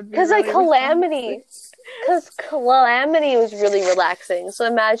Me would be because really like Calamity, because Calamity was really relaxing. So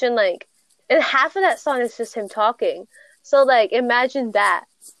imagine like, and half of that song is just him talking. So like, imagine that,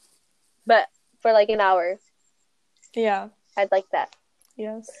 but for like an hour. Yeah, I'd like that.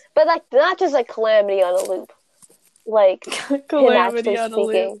 Yes, but like not just like Calamity on a loop, like Calamity on a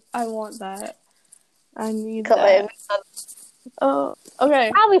loop. I want that. I need Calamity that. Oh,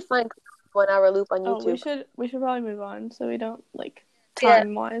 okay. Probably find 1 hour loop on YouTube. Oh, we should probably move on so we don't like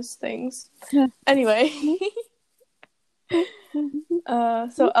time-wise things. Anyway.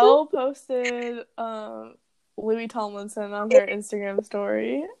 So Elle posted Louis Tomlinson on her Instagram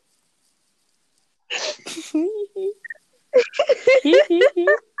story. She's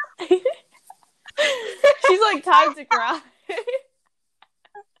like, time to cry.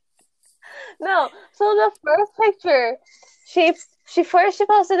 No, so the first picture, she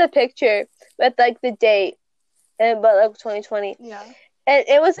posted a picture with like the date, but like 2020. Yeah. And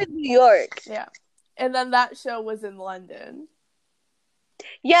it was in New York. Yeah. And then that show was in London.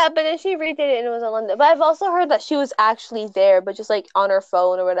 Yeah, but then she redid it and it was in London. But I've also heard that she was actually there, but just like on her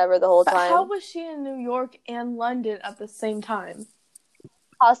phone or whatever the whole time. But how was she in New York and London at the same time?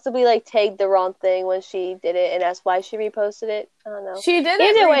 Possibly like tagged the wrong thing when she did it, and that's why she reposted it. I don't know. She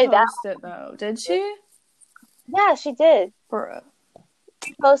didn't repost it though, did she? Yeah, she did. Bruh.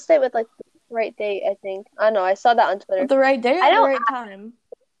 She posted it with like the right date, I think. I don't know. I saw that on Twitter. The right date or the right time?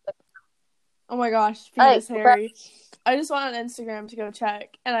 Oh my gosh, Fetus Harry. I just went on Instagram to go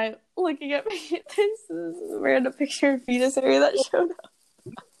check, and I'm looking at this random picture of Fetus Harry that showed up.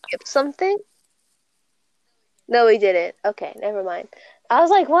 Skip something? No, we didn't. Okay, never mind. I was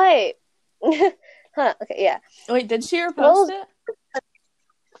like, wait. Huh, okay, yeah. Wait, did she repost it?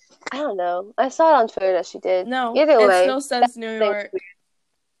 I don't know. I saw it on Twitter that she did. No, either way. It still says New York.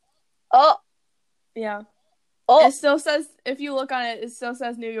 Oh. Yeah. Oh. It still says, if you look on it, it still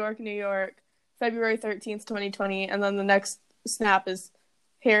says New York, February 13th, 2020, and then the next snap is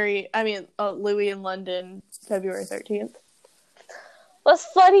Louis in London, February 13th. What's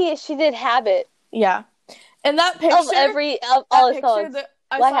funny is she did Habit. Yeah. And that picture of all his songs.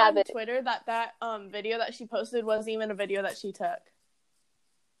 I saw on Twitter that video that she posted wasn't even a video that she took.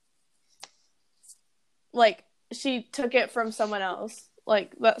 Like, she took it from someone else.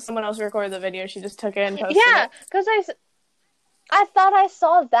 Like, someone else recorded the video, she just took it and posted it. Yeah, because I thought I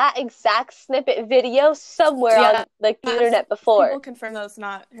saw that exact snippet video somewhere on like the internet before. People confirm that it's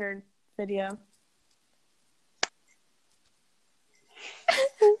not her video.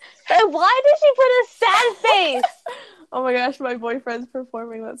 And why did she put a sad face? Oh my gosh, my boyfriend's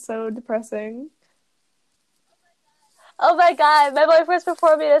performing. That's so depressing. Oh my god, my boyfriend's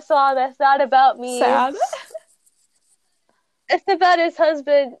performing a song that's not about me. Sad? It's about his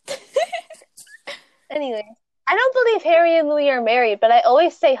husband. Anyway, I don't believe Harry and Louis are married, but I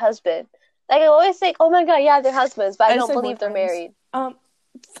always say husband. Like, I always say, oh my god, yeah, they're husbands, but I don't believe they're married.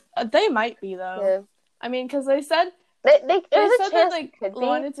 They might be, though. Yeah. I mean, because they said... They said that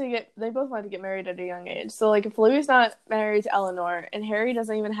they both wanted to get married at a young age. So, like, if Louis not married to Eleanor and Harry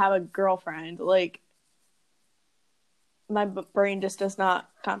doesn't even have a girlfriend, like, my brain just does not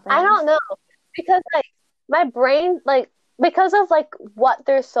comprehend. I don't know, because like my brain, like, because of like what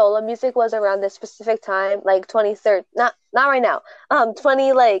their solo music was around this specific time, like 2013, not right now,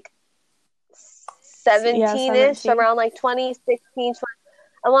 20 like 17ish, around like 2016,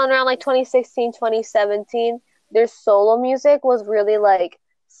 around like 2016, 2017. Their solo music was really like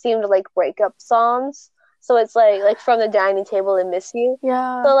seemed like breakup songs. So it's like from the dining table and Miss You.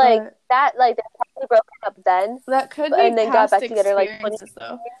 Yeah. So like that, like they probably broke up then. That could be and then got back together like 20.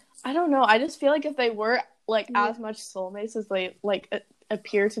 Though. I don't know. I just feel like if they were like as much soulmates as they like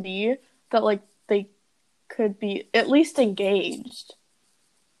appear to be, that like they could be at least engaged.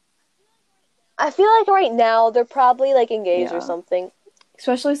 I feel like right now they're probably like engaged or something.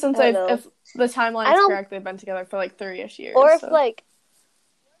 Especially since if the timeline is correct, they've been together for like 3-ish years. Or if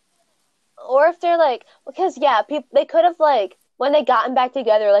or if they're like, because they could have like when they gotten back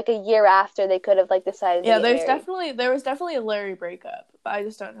together like a year after, they could have like decided. Yeah, there was definitely a Larry breakup, but I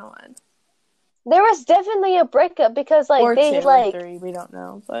just don't know when. There was definitely a breakup because like or they 2 like or 3, we don't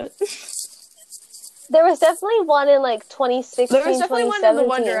know, but there was definitely one in like 2016, there was definitely 2017 one in the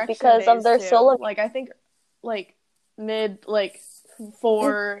One Direction because of their too. solo. Like I think like mid like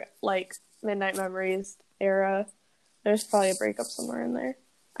 4 like Midnight Memories era. There's probably a breakup somewhere in there.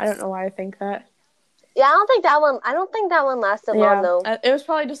 I don't know why I think that. Yeah, I don't think that one lasted long though. It was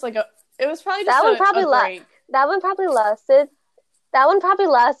probably just like a. It was probably just that one probably break. That one probably lasted. That one probably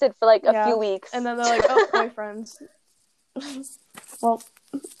lasted for like a few weeks. And then they're like, oh, boyfriends. Well.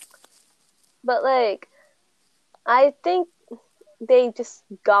 But like, I think they just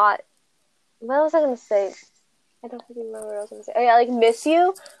got. What was I gonna say? I don't really remember what I was gonna say. Oh yeah, like Miss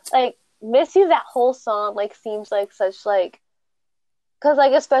You, that whole song like seems like such like, cause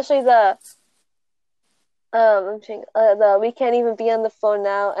like especially the We Can't Even Be on the Phone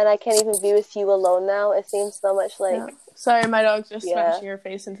Now, and I Can't Even Be With You Alone Now. It seems so much like. Yeah. Sorry, my dog's just smashing her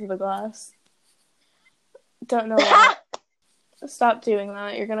face into the glass. Don't know why. Stop doing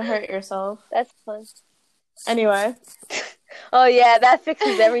that. You're gonna hurt yourself. That's fun. Anyway. Oh yeah, that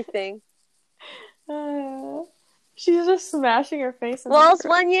fixes everything. She's just smashing her face. Well, it's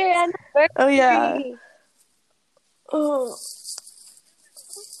 1 year anniversary. Oh yeah. Oh.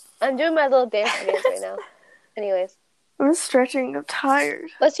 I'm doing my little dance right now. Anyways. I'm stretching. I'm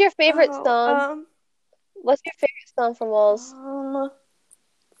tired. What's your favorite song? What's your favorite song from Walls?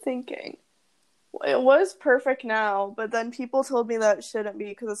 Thinking. It was Perfect Now, but then people told me that it shouldn't be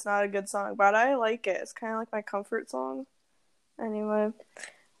because it's not a good song. But I like it. It's kind of like my comfort song. Anyway.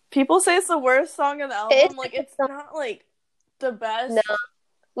 People say it's the worst song on the album. It's not, like, the best. No.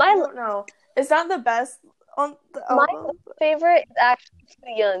 I don't know. It's not the best on the album. My favorite is actually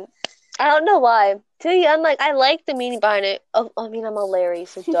Too Young. I don't know why. Too Young, like, I like the meaning behind it. Oh, I mean, I'm a Larry,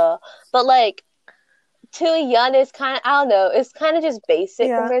 so duh. But, like, Too Young is kind of, I don't know, it's kind of just basic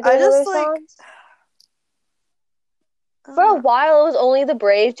compared to other songs. For a while, it was Only the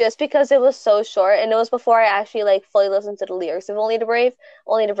Brave, just because it was so short, and it was before I actually, like, fully listened to the lyrics of Only the Brave.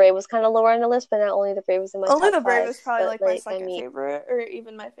 Only the Brave was kind of lower on the list, but now Only the Brave was in my top 5. Only the Brave is probably, like, my second favorite, or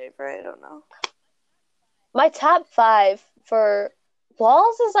even my favorite, I don't know. My top 5 for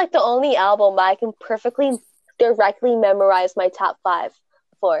Walls is, like, the only album I can perfectly, directly memorize my top 5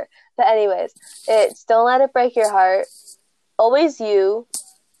 for. But anyways, it's Don't Let It Break Your Heart, Always You,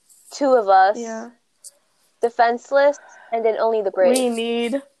 Two of Us, Defenseless, and then Only the Brave. We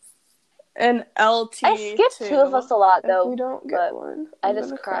need an LT. I skipped Two of Us a lot, though. If we don't get one, I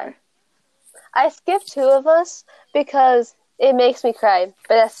just cry. I skipped Two of Us because it makes me cry,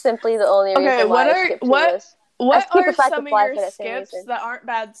 but that's simply the only reason why I skipped Two of Us. What are some of your skips that aren't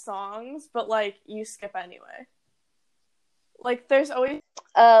bad songs, but, like, you skip anyway? Like, there's always...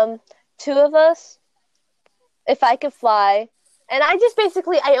 Two of Us, If I Could Fly... And I just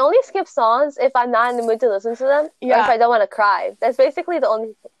basically, I only skip songs if I'm not in the mood to listen to them, or if I don't want to cry. That's basically the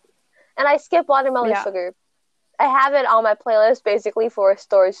only thing. And I skip Watermelon Sugar I have it on my playlist basically for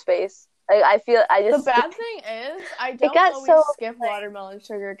storage space. I feel I The just bad thing is I it don't got always so skip Watermelon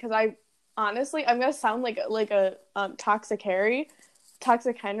Sugar because I honestly I'm gonna sound like a Toxic Harry,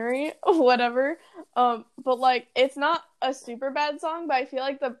 Toxic Henry, whatever. But like it's not a super bad song, but I feel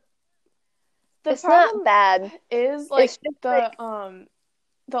like the it's not problem bad. is It's like just like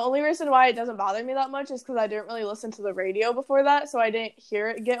the only reason why it doesn't bother me that much is because I didn't really listen to the radio before that, so I didn't hear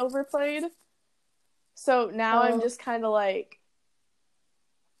it get overplayed. So now I'm just kind of like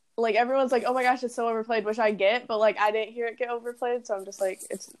everyone's like, oh my gosh, it's so overplayed, which I get, but like I didn't hear it get overplayed, so I'm just like,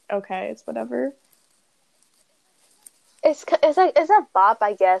 it's okay, it's whatever. it's like it's a bop,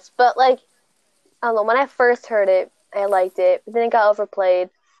 I guess. But like I don't know. When I first heard it, I liked it. But then it got overplayed,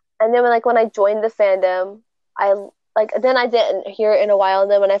 and then when I joined the fandom, I like then I didn't hear it in a while.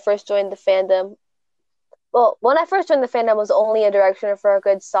 And then when I first joined the fandom, well, when I first joined the fandom, was only a directioner for a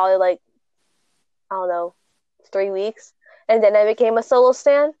good solid like I don't know 3 weeks, and then I became a solo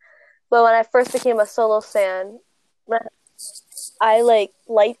stan. But when I first became a solo stan, I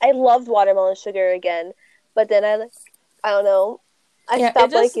loved Watermelon Sugar again. But then I don't know, I Yeah,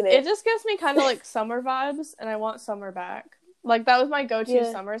 stopped liking it it. just gives me kind of like summer vibes, and I want summer back. Like that was my go-to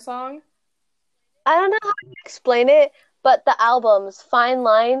Yeah. summer song. I don't know how to explain it, but the albums Fine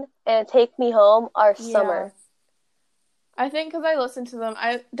Line and Take Me Home are Yeah. summer. I think because I listened to them,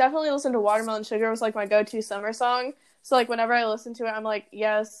 I definitely listened to Watermelon Sugar was like my go-to summer song. So like whenever I listen to it, I'm like,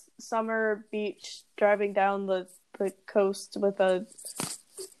 yes, summer beach driving down the coast with a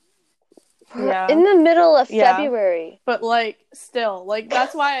In the middle of Yeah. February. But like still, like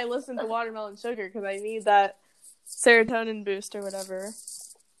that's why I listen to Watermelon Sugar because I need that serotonin boost or whatever.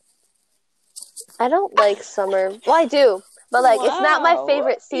 I don't like summer. Well, I do, but like it's not my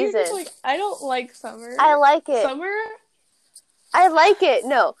favorite You're season. just like, I don't like summer. I like it. Summer? I like it.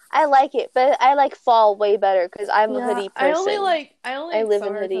 No, I like it, but I like fall way better because I'm a hoodie person. I only like live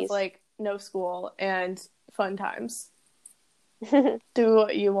summer in hoodies. because like no school and fun times. Do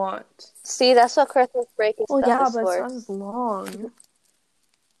what you want. See, that's what Christmas break is Well, yeah, is but for. it's not as long.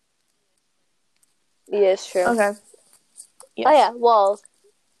 Yeah, it's true. Okay. Yes. Oh yeah, walls.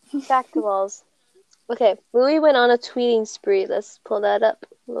 Back to walls. Okay, Louis went on a tweeting spree. Let's pull that up.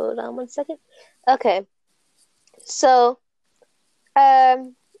 Hold on 1 second. Okay, so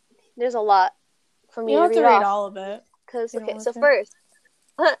there's a lot for me You to don't have read to read off. all of it. Cause You don't okay, want so to. first,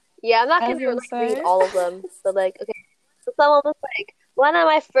 yeah, I'm not I gonna was gonna read say. all of them, but like okay, so someone was like, one of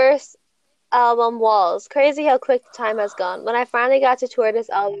my first album walls. Crazy how quick the time has gone. When I finally got to tour this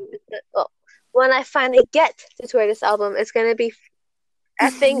album, when I finally get to tour this album, it's gonna be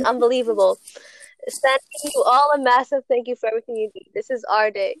effing unbelievable. Sending you all a massive thank you for everything you do. This is our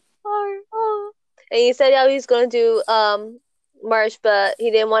day. And he said how he's gonna do March, but he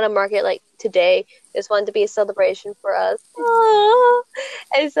didn't want to mark it like today. Just wanted to be a celebration for us.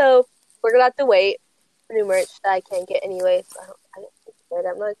 And so we're gonna have to wait for new merch that I can't get anyway, so I don't care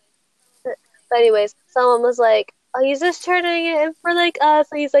that much. But anyways, someone was like, "Oh, he's just turning it in for like us."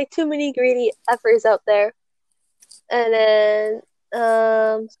 So he's like too many greedy effers out there. And then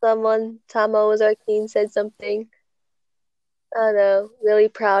someone Tamo was our king said something. I don't know, really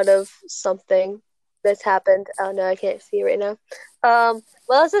proud of something that's happened. I don't know, I can't see it right now.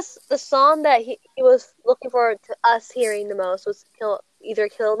 What was this? The song that he was looking forward to us hearing the most was either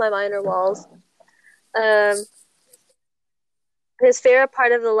Kill My Mind or Walls. His favorite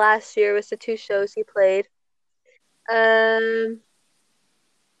part of the last year was the 2 shows he played.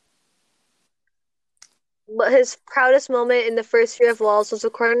 But his proudest moment in the first year of Walls was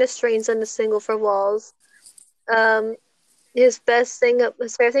recording the strains on the single for Walls. His favorite thing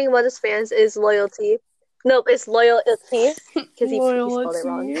about his fans is loyalty. Nope, it's loyalty because he spelled it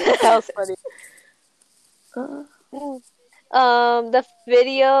wrong. That was funny. The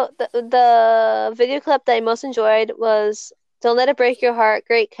video clip that I most enjoyed was "Don't Let It Break Your Heart."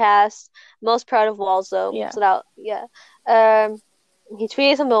 Great cast. Most proud of Walls though. Yeah. So that he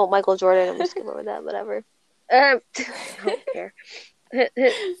tweeted something about Michael Jordan. I'm just gonna go with that. Whatever. I don't care.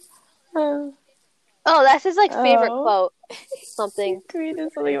 Oh, that's his like favorite quote. Something. He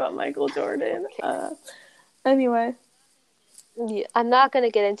tweeted something about Michael Jordan. Anyway. Yeah, I'm not gonna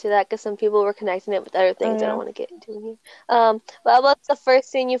get into that because some people were connecting it with other things I don't want to get into here. But what's the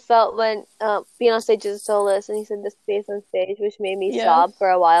first thing you felt when being on stage as a soloist? And he said the space on stage, which made me sob for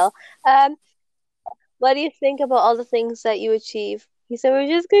a while. What do you think about all the things that you achieve? He said we're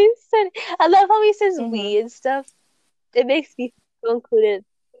just getting started. I love how he says we and stuff. It makes me feel included.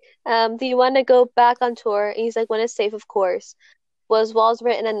 Do you want to go back on tour? And he's like, when it's safe, of course. Was Walls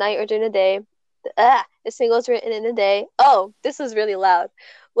written at night or during the day? The single's written in a day. Oh, this was really loud.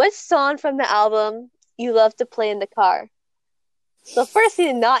 Which song from the album you love to play in the car? So first, he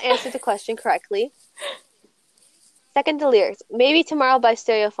did not answer the question correctly. Second, the lyrics. Maybe Tomorrow by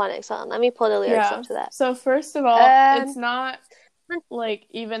Stereophonics. Hold on, let me pull the lyrics up to that. So first of all, it's not like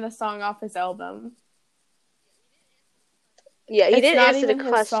even a song off his album. Yeah, he didn't answer the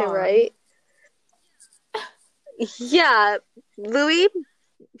question right. Yeah, Louis,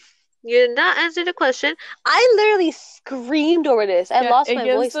 you did not answer the question. I literally screamed over this. I lost my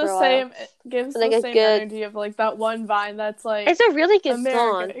voice for a while. It gives like the same energy of like that one Vine that's like, it's a really good America,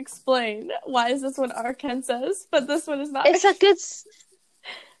 song. Explain. Why is this one Arkansas, but this one is not? It's a good...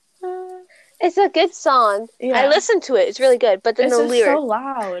 It's a good song. Yeah. I listened to it. It's really good. But then the lyrics... It's so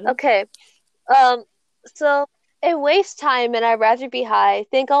loud. Okay. So... It wastes time and I'd rather be high.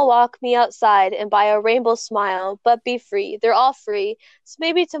 Think I'll walk me outside and buy a rainbow smile, but be free. They're all free. So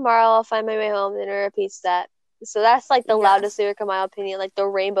maybe tomorrow I'll find my way home, and it repeats that. So that's like the loudest lyric in my opinion, like the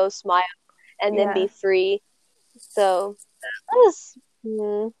rainbow smile and then be free. So that was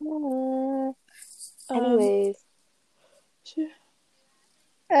anyways. Do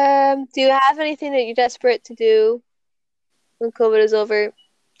you have anything that you're desperate to do when COVID is over? I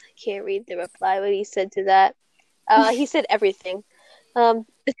can't read the reply, what he said to that. He said everything.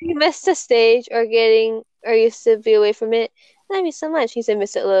 If you missed the stage or used to be away from it, I mean so much. He said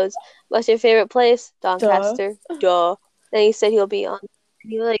miss it loads. What's your favorite place? Doncaster. Duh. Then he said he'll be on.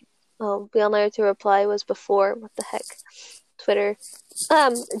 He be on later to reply was before. What the heck? Twitter.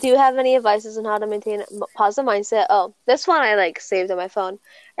 Do you have any advices on how to maintain a positive mindset? Oh, this one I saved on my phone.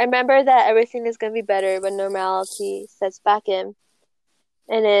 Remember that everything is gonna be better when normality sets back in.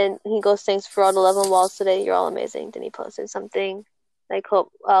 And then he goes, thanks for all the love on walls today. You're all amazing. Then he posted something like,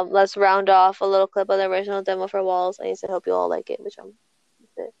 hope, let's round off a little clip of the original demo for Walls. And he said, hope you all like it, which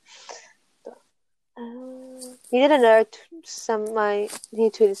he did another, he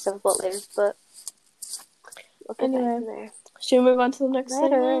tweeted stuff about later, but okay, anyway. Should we move on to the next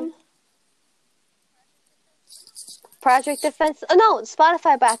segment? Project Defense. Oh, no,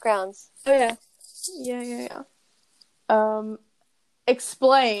 Spotify backgrounds. Oh, yeah. Yeah.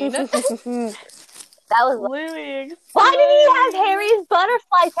 Explain. That was Louis. Why did he have Harry's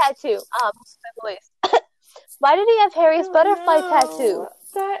butterfly tattoo? Why did he have Harry's butterfly tattoo?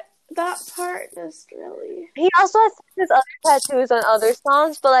 That part just really. He also has his other tattoos on other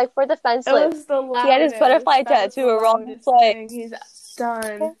songs, but for Defenseless, he had his butterfly tattoo around his leg. He's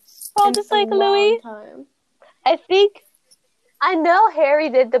done. Oh, just like Louis. I know Harry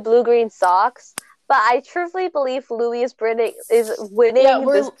did the blue-green socks. But I truthfully believe Louis is winning this blue-green award. I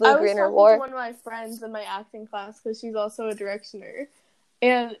was talking to one of my friends in my acting class because she's also a directioner.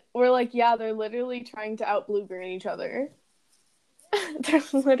 And we're like, yeah, they're literally trying to out-blue-green each other. They're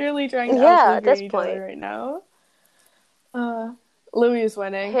literally trying to out-blue-green each other right now. Louis is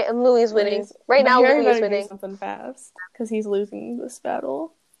winning. Louis is winning. Right now, Louis is winning. Do something fast because he's losing this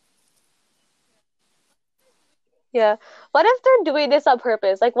battle. Yeah. What if they're doing this on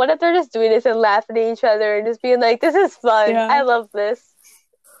purpose? What if they're just doing this and laughing at each other and just being like, this is fun. Yeah. I love this.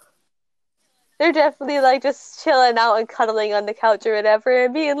 They're definitely just chilling out and cuddling on the couch or whatever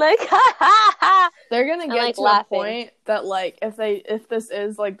and being like, ha ha ha. They're gonna get to a point that if this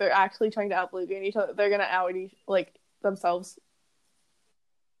is they're actually trying to out-blue-green each other, they're gonna out themselves.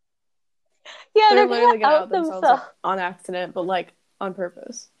 Yeah, they're literally gonna out themselves on accident, but on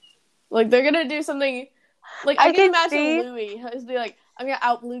purpose. They're gonna do something. I can imagine Louis is be like, I'm gonna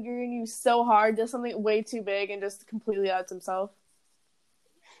out-blue-green you so hard, does something way too big and just completely outs himself.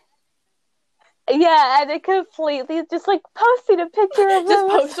 Yeah, and it completely just posting a picture of him. Just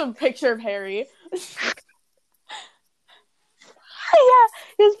post a picture of Harry. Yeah,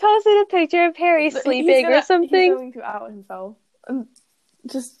 just posting a picture of Harry sleeping or something. He's going to out himself.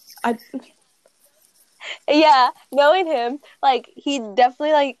 Yeah, knowing him, he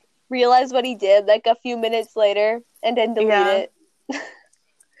definitely realize what he did a few minutes later and then delete it.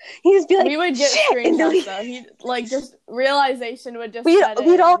 He'd just be like, we would get screenshots though. He'd just realization would just set in.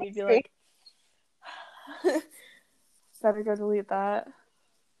 He'd be like, better go delete that.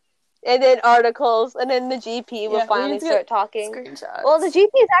 And then articles, and then the GP will finally start talking. Screenshots. Well, the GP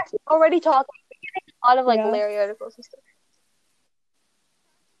is actually already talking. We're getting a lot of Larry articles and stuff.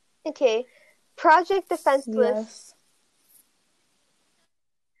 Okay, Project Defenseless. Yes.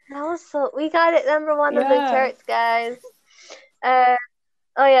 That was we got it number 1 on the charts, guys. Oh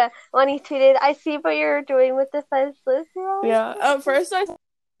yeah, when he tweeted, I see what you're doing with Defenseless. Yeah, at first I thought,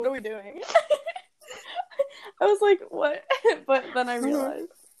 what are we doing? I was like, what? But then I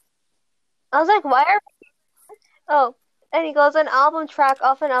realized. I was like, why are we... Oh, and he goes, an album track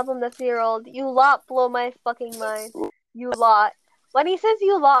off an album that's a year old. You lot blow my fucking mind. You lot. When he says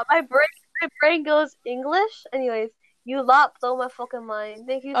you lot, my brain my brain goes English. Anyways, you lot blow my fucking mind.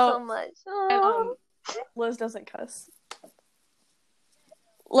 Thank you so much. And, Liz doesn't cuss.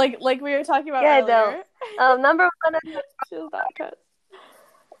 Like we were talking about Yeah, earlier. I don't. Number one. She does not cuss.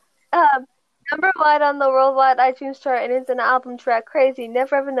 Number one on the worldwide iTunes chart, and it's an album track. Crazy.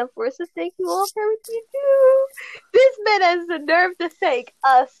 Never have enough words to thank you all for everything you do. This man has the nerve to thank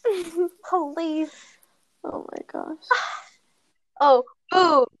us. Please. Oh my gosh. Oh,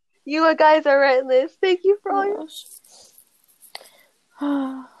 boo. You guys are relentless. Thank you for all your...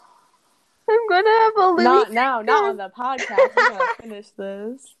 I'm gonna have a little... Not now, not on the podcast. We're gonna finish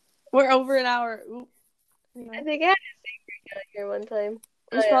this. We're over an hour. Ooh. Anyway. I think I had to say here one time.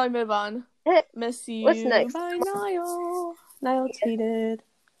 We should probably move on. Miss You. What's next? By Niall. Niall tweeted.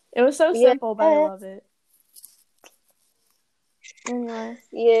 It was so simple, but I love it. Anyway.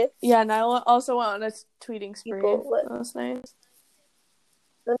 Yeah. Yeah, Niall also went on a tweeting spree. That was nice.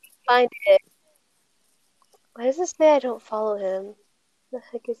 Let me find it. Why does this say I don't follow him? What the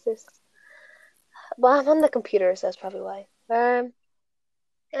heck is this? Well, I'm on the computer, so that's probably why.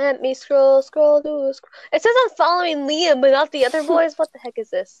 Let me scroll. It says I'm following Liam, but not the other boys. What the heck is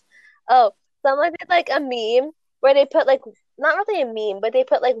this? Oh, someone did like a meme where they put like, not really a meme, but they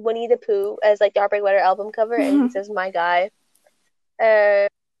put like Winnie the Pooh as like the Heartbreak Weather album cover, and he says "my guy." I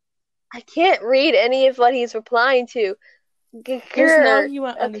can't read any of what he's replying to. Just know he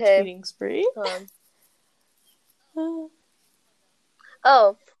went on the tweeting spree.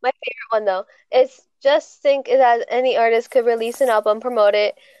 Oh, my favorite one though. It's just think that any artist could release an album, promote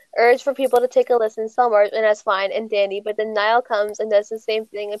it, urge for people to take a listen somewhere, and that's fine and dandy. But then Niall comes and does the same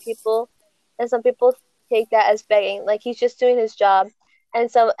thing, and some people take that as begging, like he's just doing his job. And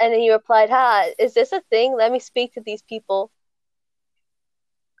then he replied, "Ha, is this a thing? Let me speak to these people."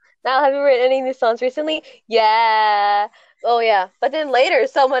 Now, have you written any new songs recently? Yeah. Oh yeah. But then later,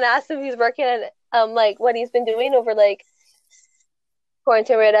 someone asked him if he's working on like what he's been doing over like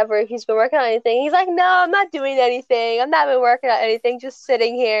quarantine or whatever. If he's been working on anything. He's like, "No, I'm not doing anything. I'm not been working on anything. Just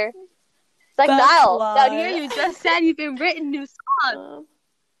sitting here." It's like, Niall, down here you just said you've been written new songs.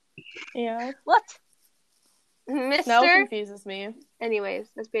 Yeah. What? Mister? Now it confuses me. Anyways,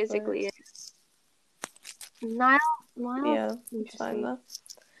 that's basically it. Niall. Yeah, it's fine though.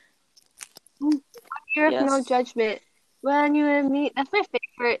 Year of No Judgment. When you and me. That's my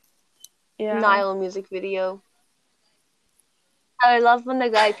favorite Niall music video. I love when the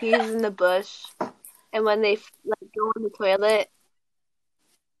guy pees in the bush and when they like go in the toilet.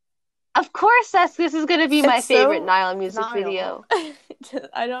 Of course, this is gonna be my favorite Niall music video.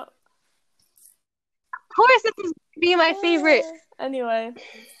 I don't. Of course, this is gonna be my favorite. Anyway,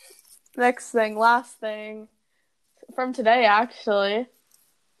 last thing from today, actually.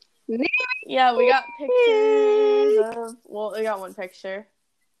 Yeah, we got pictures of. Well, we got one picture.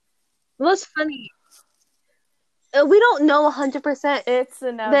 What's funny? We don't know 100%. It's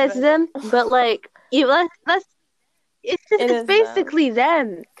that's them, but like, it's basically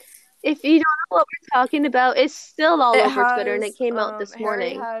them. If you don't know what we're talking about, it's still all over Twitter, and it came out this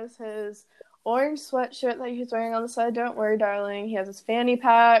morning. Harry has his orange sweatshirt that he's wearing on the side. Don't worry, darling. He has his fanny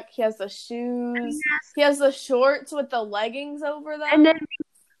pack. He has the shoes. He has the shorts with the leggings over them. And then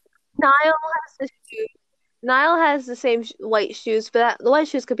Niall has the shoes. Niall has the same white shoes, but the white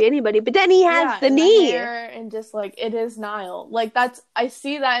shoes could be anybody. But then he has the knee. The hair and just like it is Niall. Like I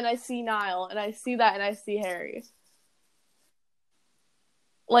see that and I see Niall, and I see that and I see Harry.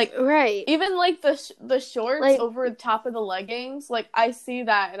 Like right, even like the shorts like, over the top of the leggings. Like I see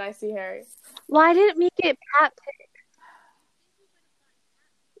that and I see Harry. Why didn't we get Pat pics?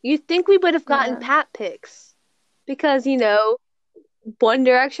 You'd think we would have gotten Pat pics because One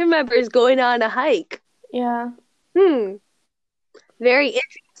Direction members going on a hike. Yeah. Very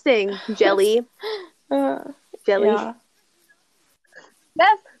interesting, Jelly. Jelly. Yeah.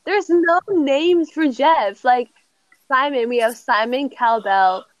 There's no names for Jeff. Like Simon, we have Simon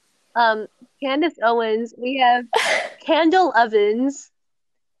Cowbell. Candace Owens, we have Kendall Evans.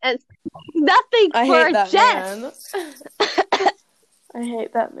 And nothing for Jeff. I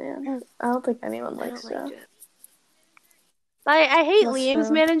hate that man. I don't think anyone likes Jeff. I hate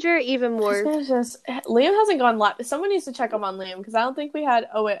Liam's manager even more. Liam hasn't gone live. Someone needs to check up on Liam because I don't think we had.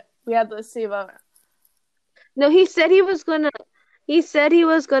 Oh wait, we had the Siva. No, he said he was gonna. He said he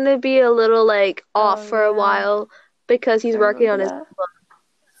was gonna be a little like off for a while because he's working on his book.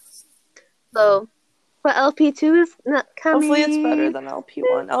 So, but LP2 is not coming. Hopefully, it's better than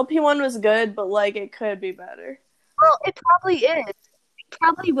LP1. LP1 was good, but like it could be better. Well, it probably is.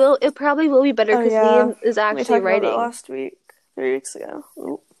 It probably will be better because Liam is actually writing. About that last week. 3 weeks ago.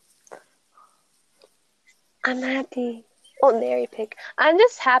 Ooh. I'm happy. Oh, Neri pick. I'm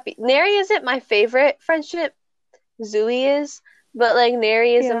just happy. Neri isn't my favorite friendship. Zooey is, but like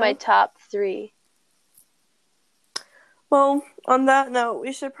Neri is in my Yeah. top 3. Well, on that note,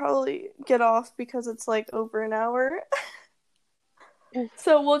 we should probably get off because it's like over an hour.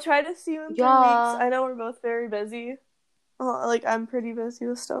 So we'll try to see you in 3 weeks. Yeah. I know we're both very busy. Like I'm pretty busy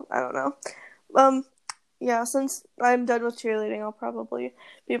with stuff. I don't know. Yeah, since I'm done with cheerleading, I'll probably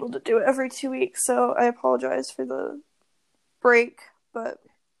be able to do it every 2 weeks. So I apologize for the break, but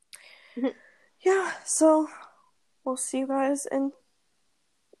yeah. So we'll see you guys, and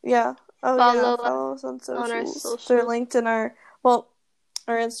yeah. Oh yeah, Follow us follow us on on our socials. They're socials. linked in our our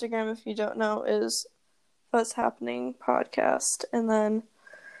Instagram. If you don't know, is What's Happening Podcast, and then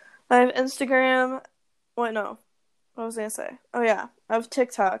I have Instagram. Wait, no. What was I gonna say? Oh yeah, I have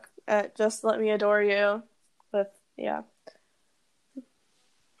TikTok at Just Let Me Adore You. Yeah.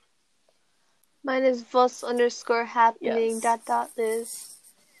 Mine is Vos_happening Yes. ..liz.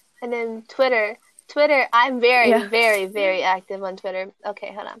 And then Twitter. I'm very, very, very active on Twitter.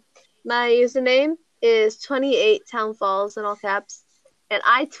 Okay, hold on. My username is 28 townfalls in all caps. And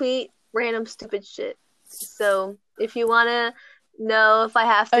I tweet random stupid shit. So if you want to know if I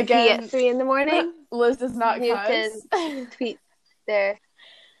have to pee at 3 in the morning, Liz does not you cuss. can tweet there.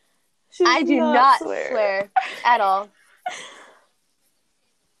 She I does do not swear at all.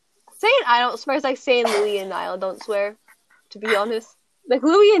 Saying I don't swear is like saying Louie and Niall don't swear, to be honest. Like,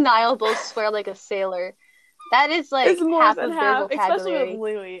 Louie and Niall both swear like a sailor. That is like it's more half than of their half,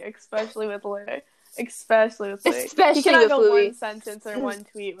 vocabulary. especially with Louie. Especially with Louie. Especially he cannot with go Louie. one sentence or one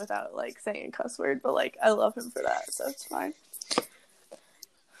tweet without like saying a cuss word, but like I love him for that, so it's fine.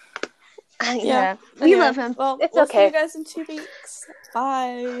 Yeah. Anyway, We love him. Well, It's we'll okay. see you guys in 2 weeks.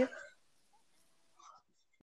 Bye.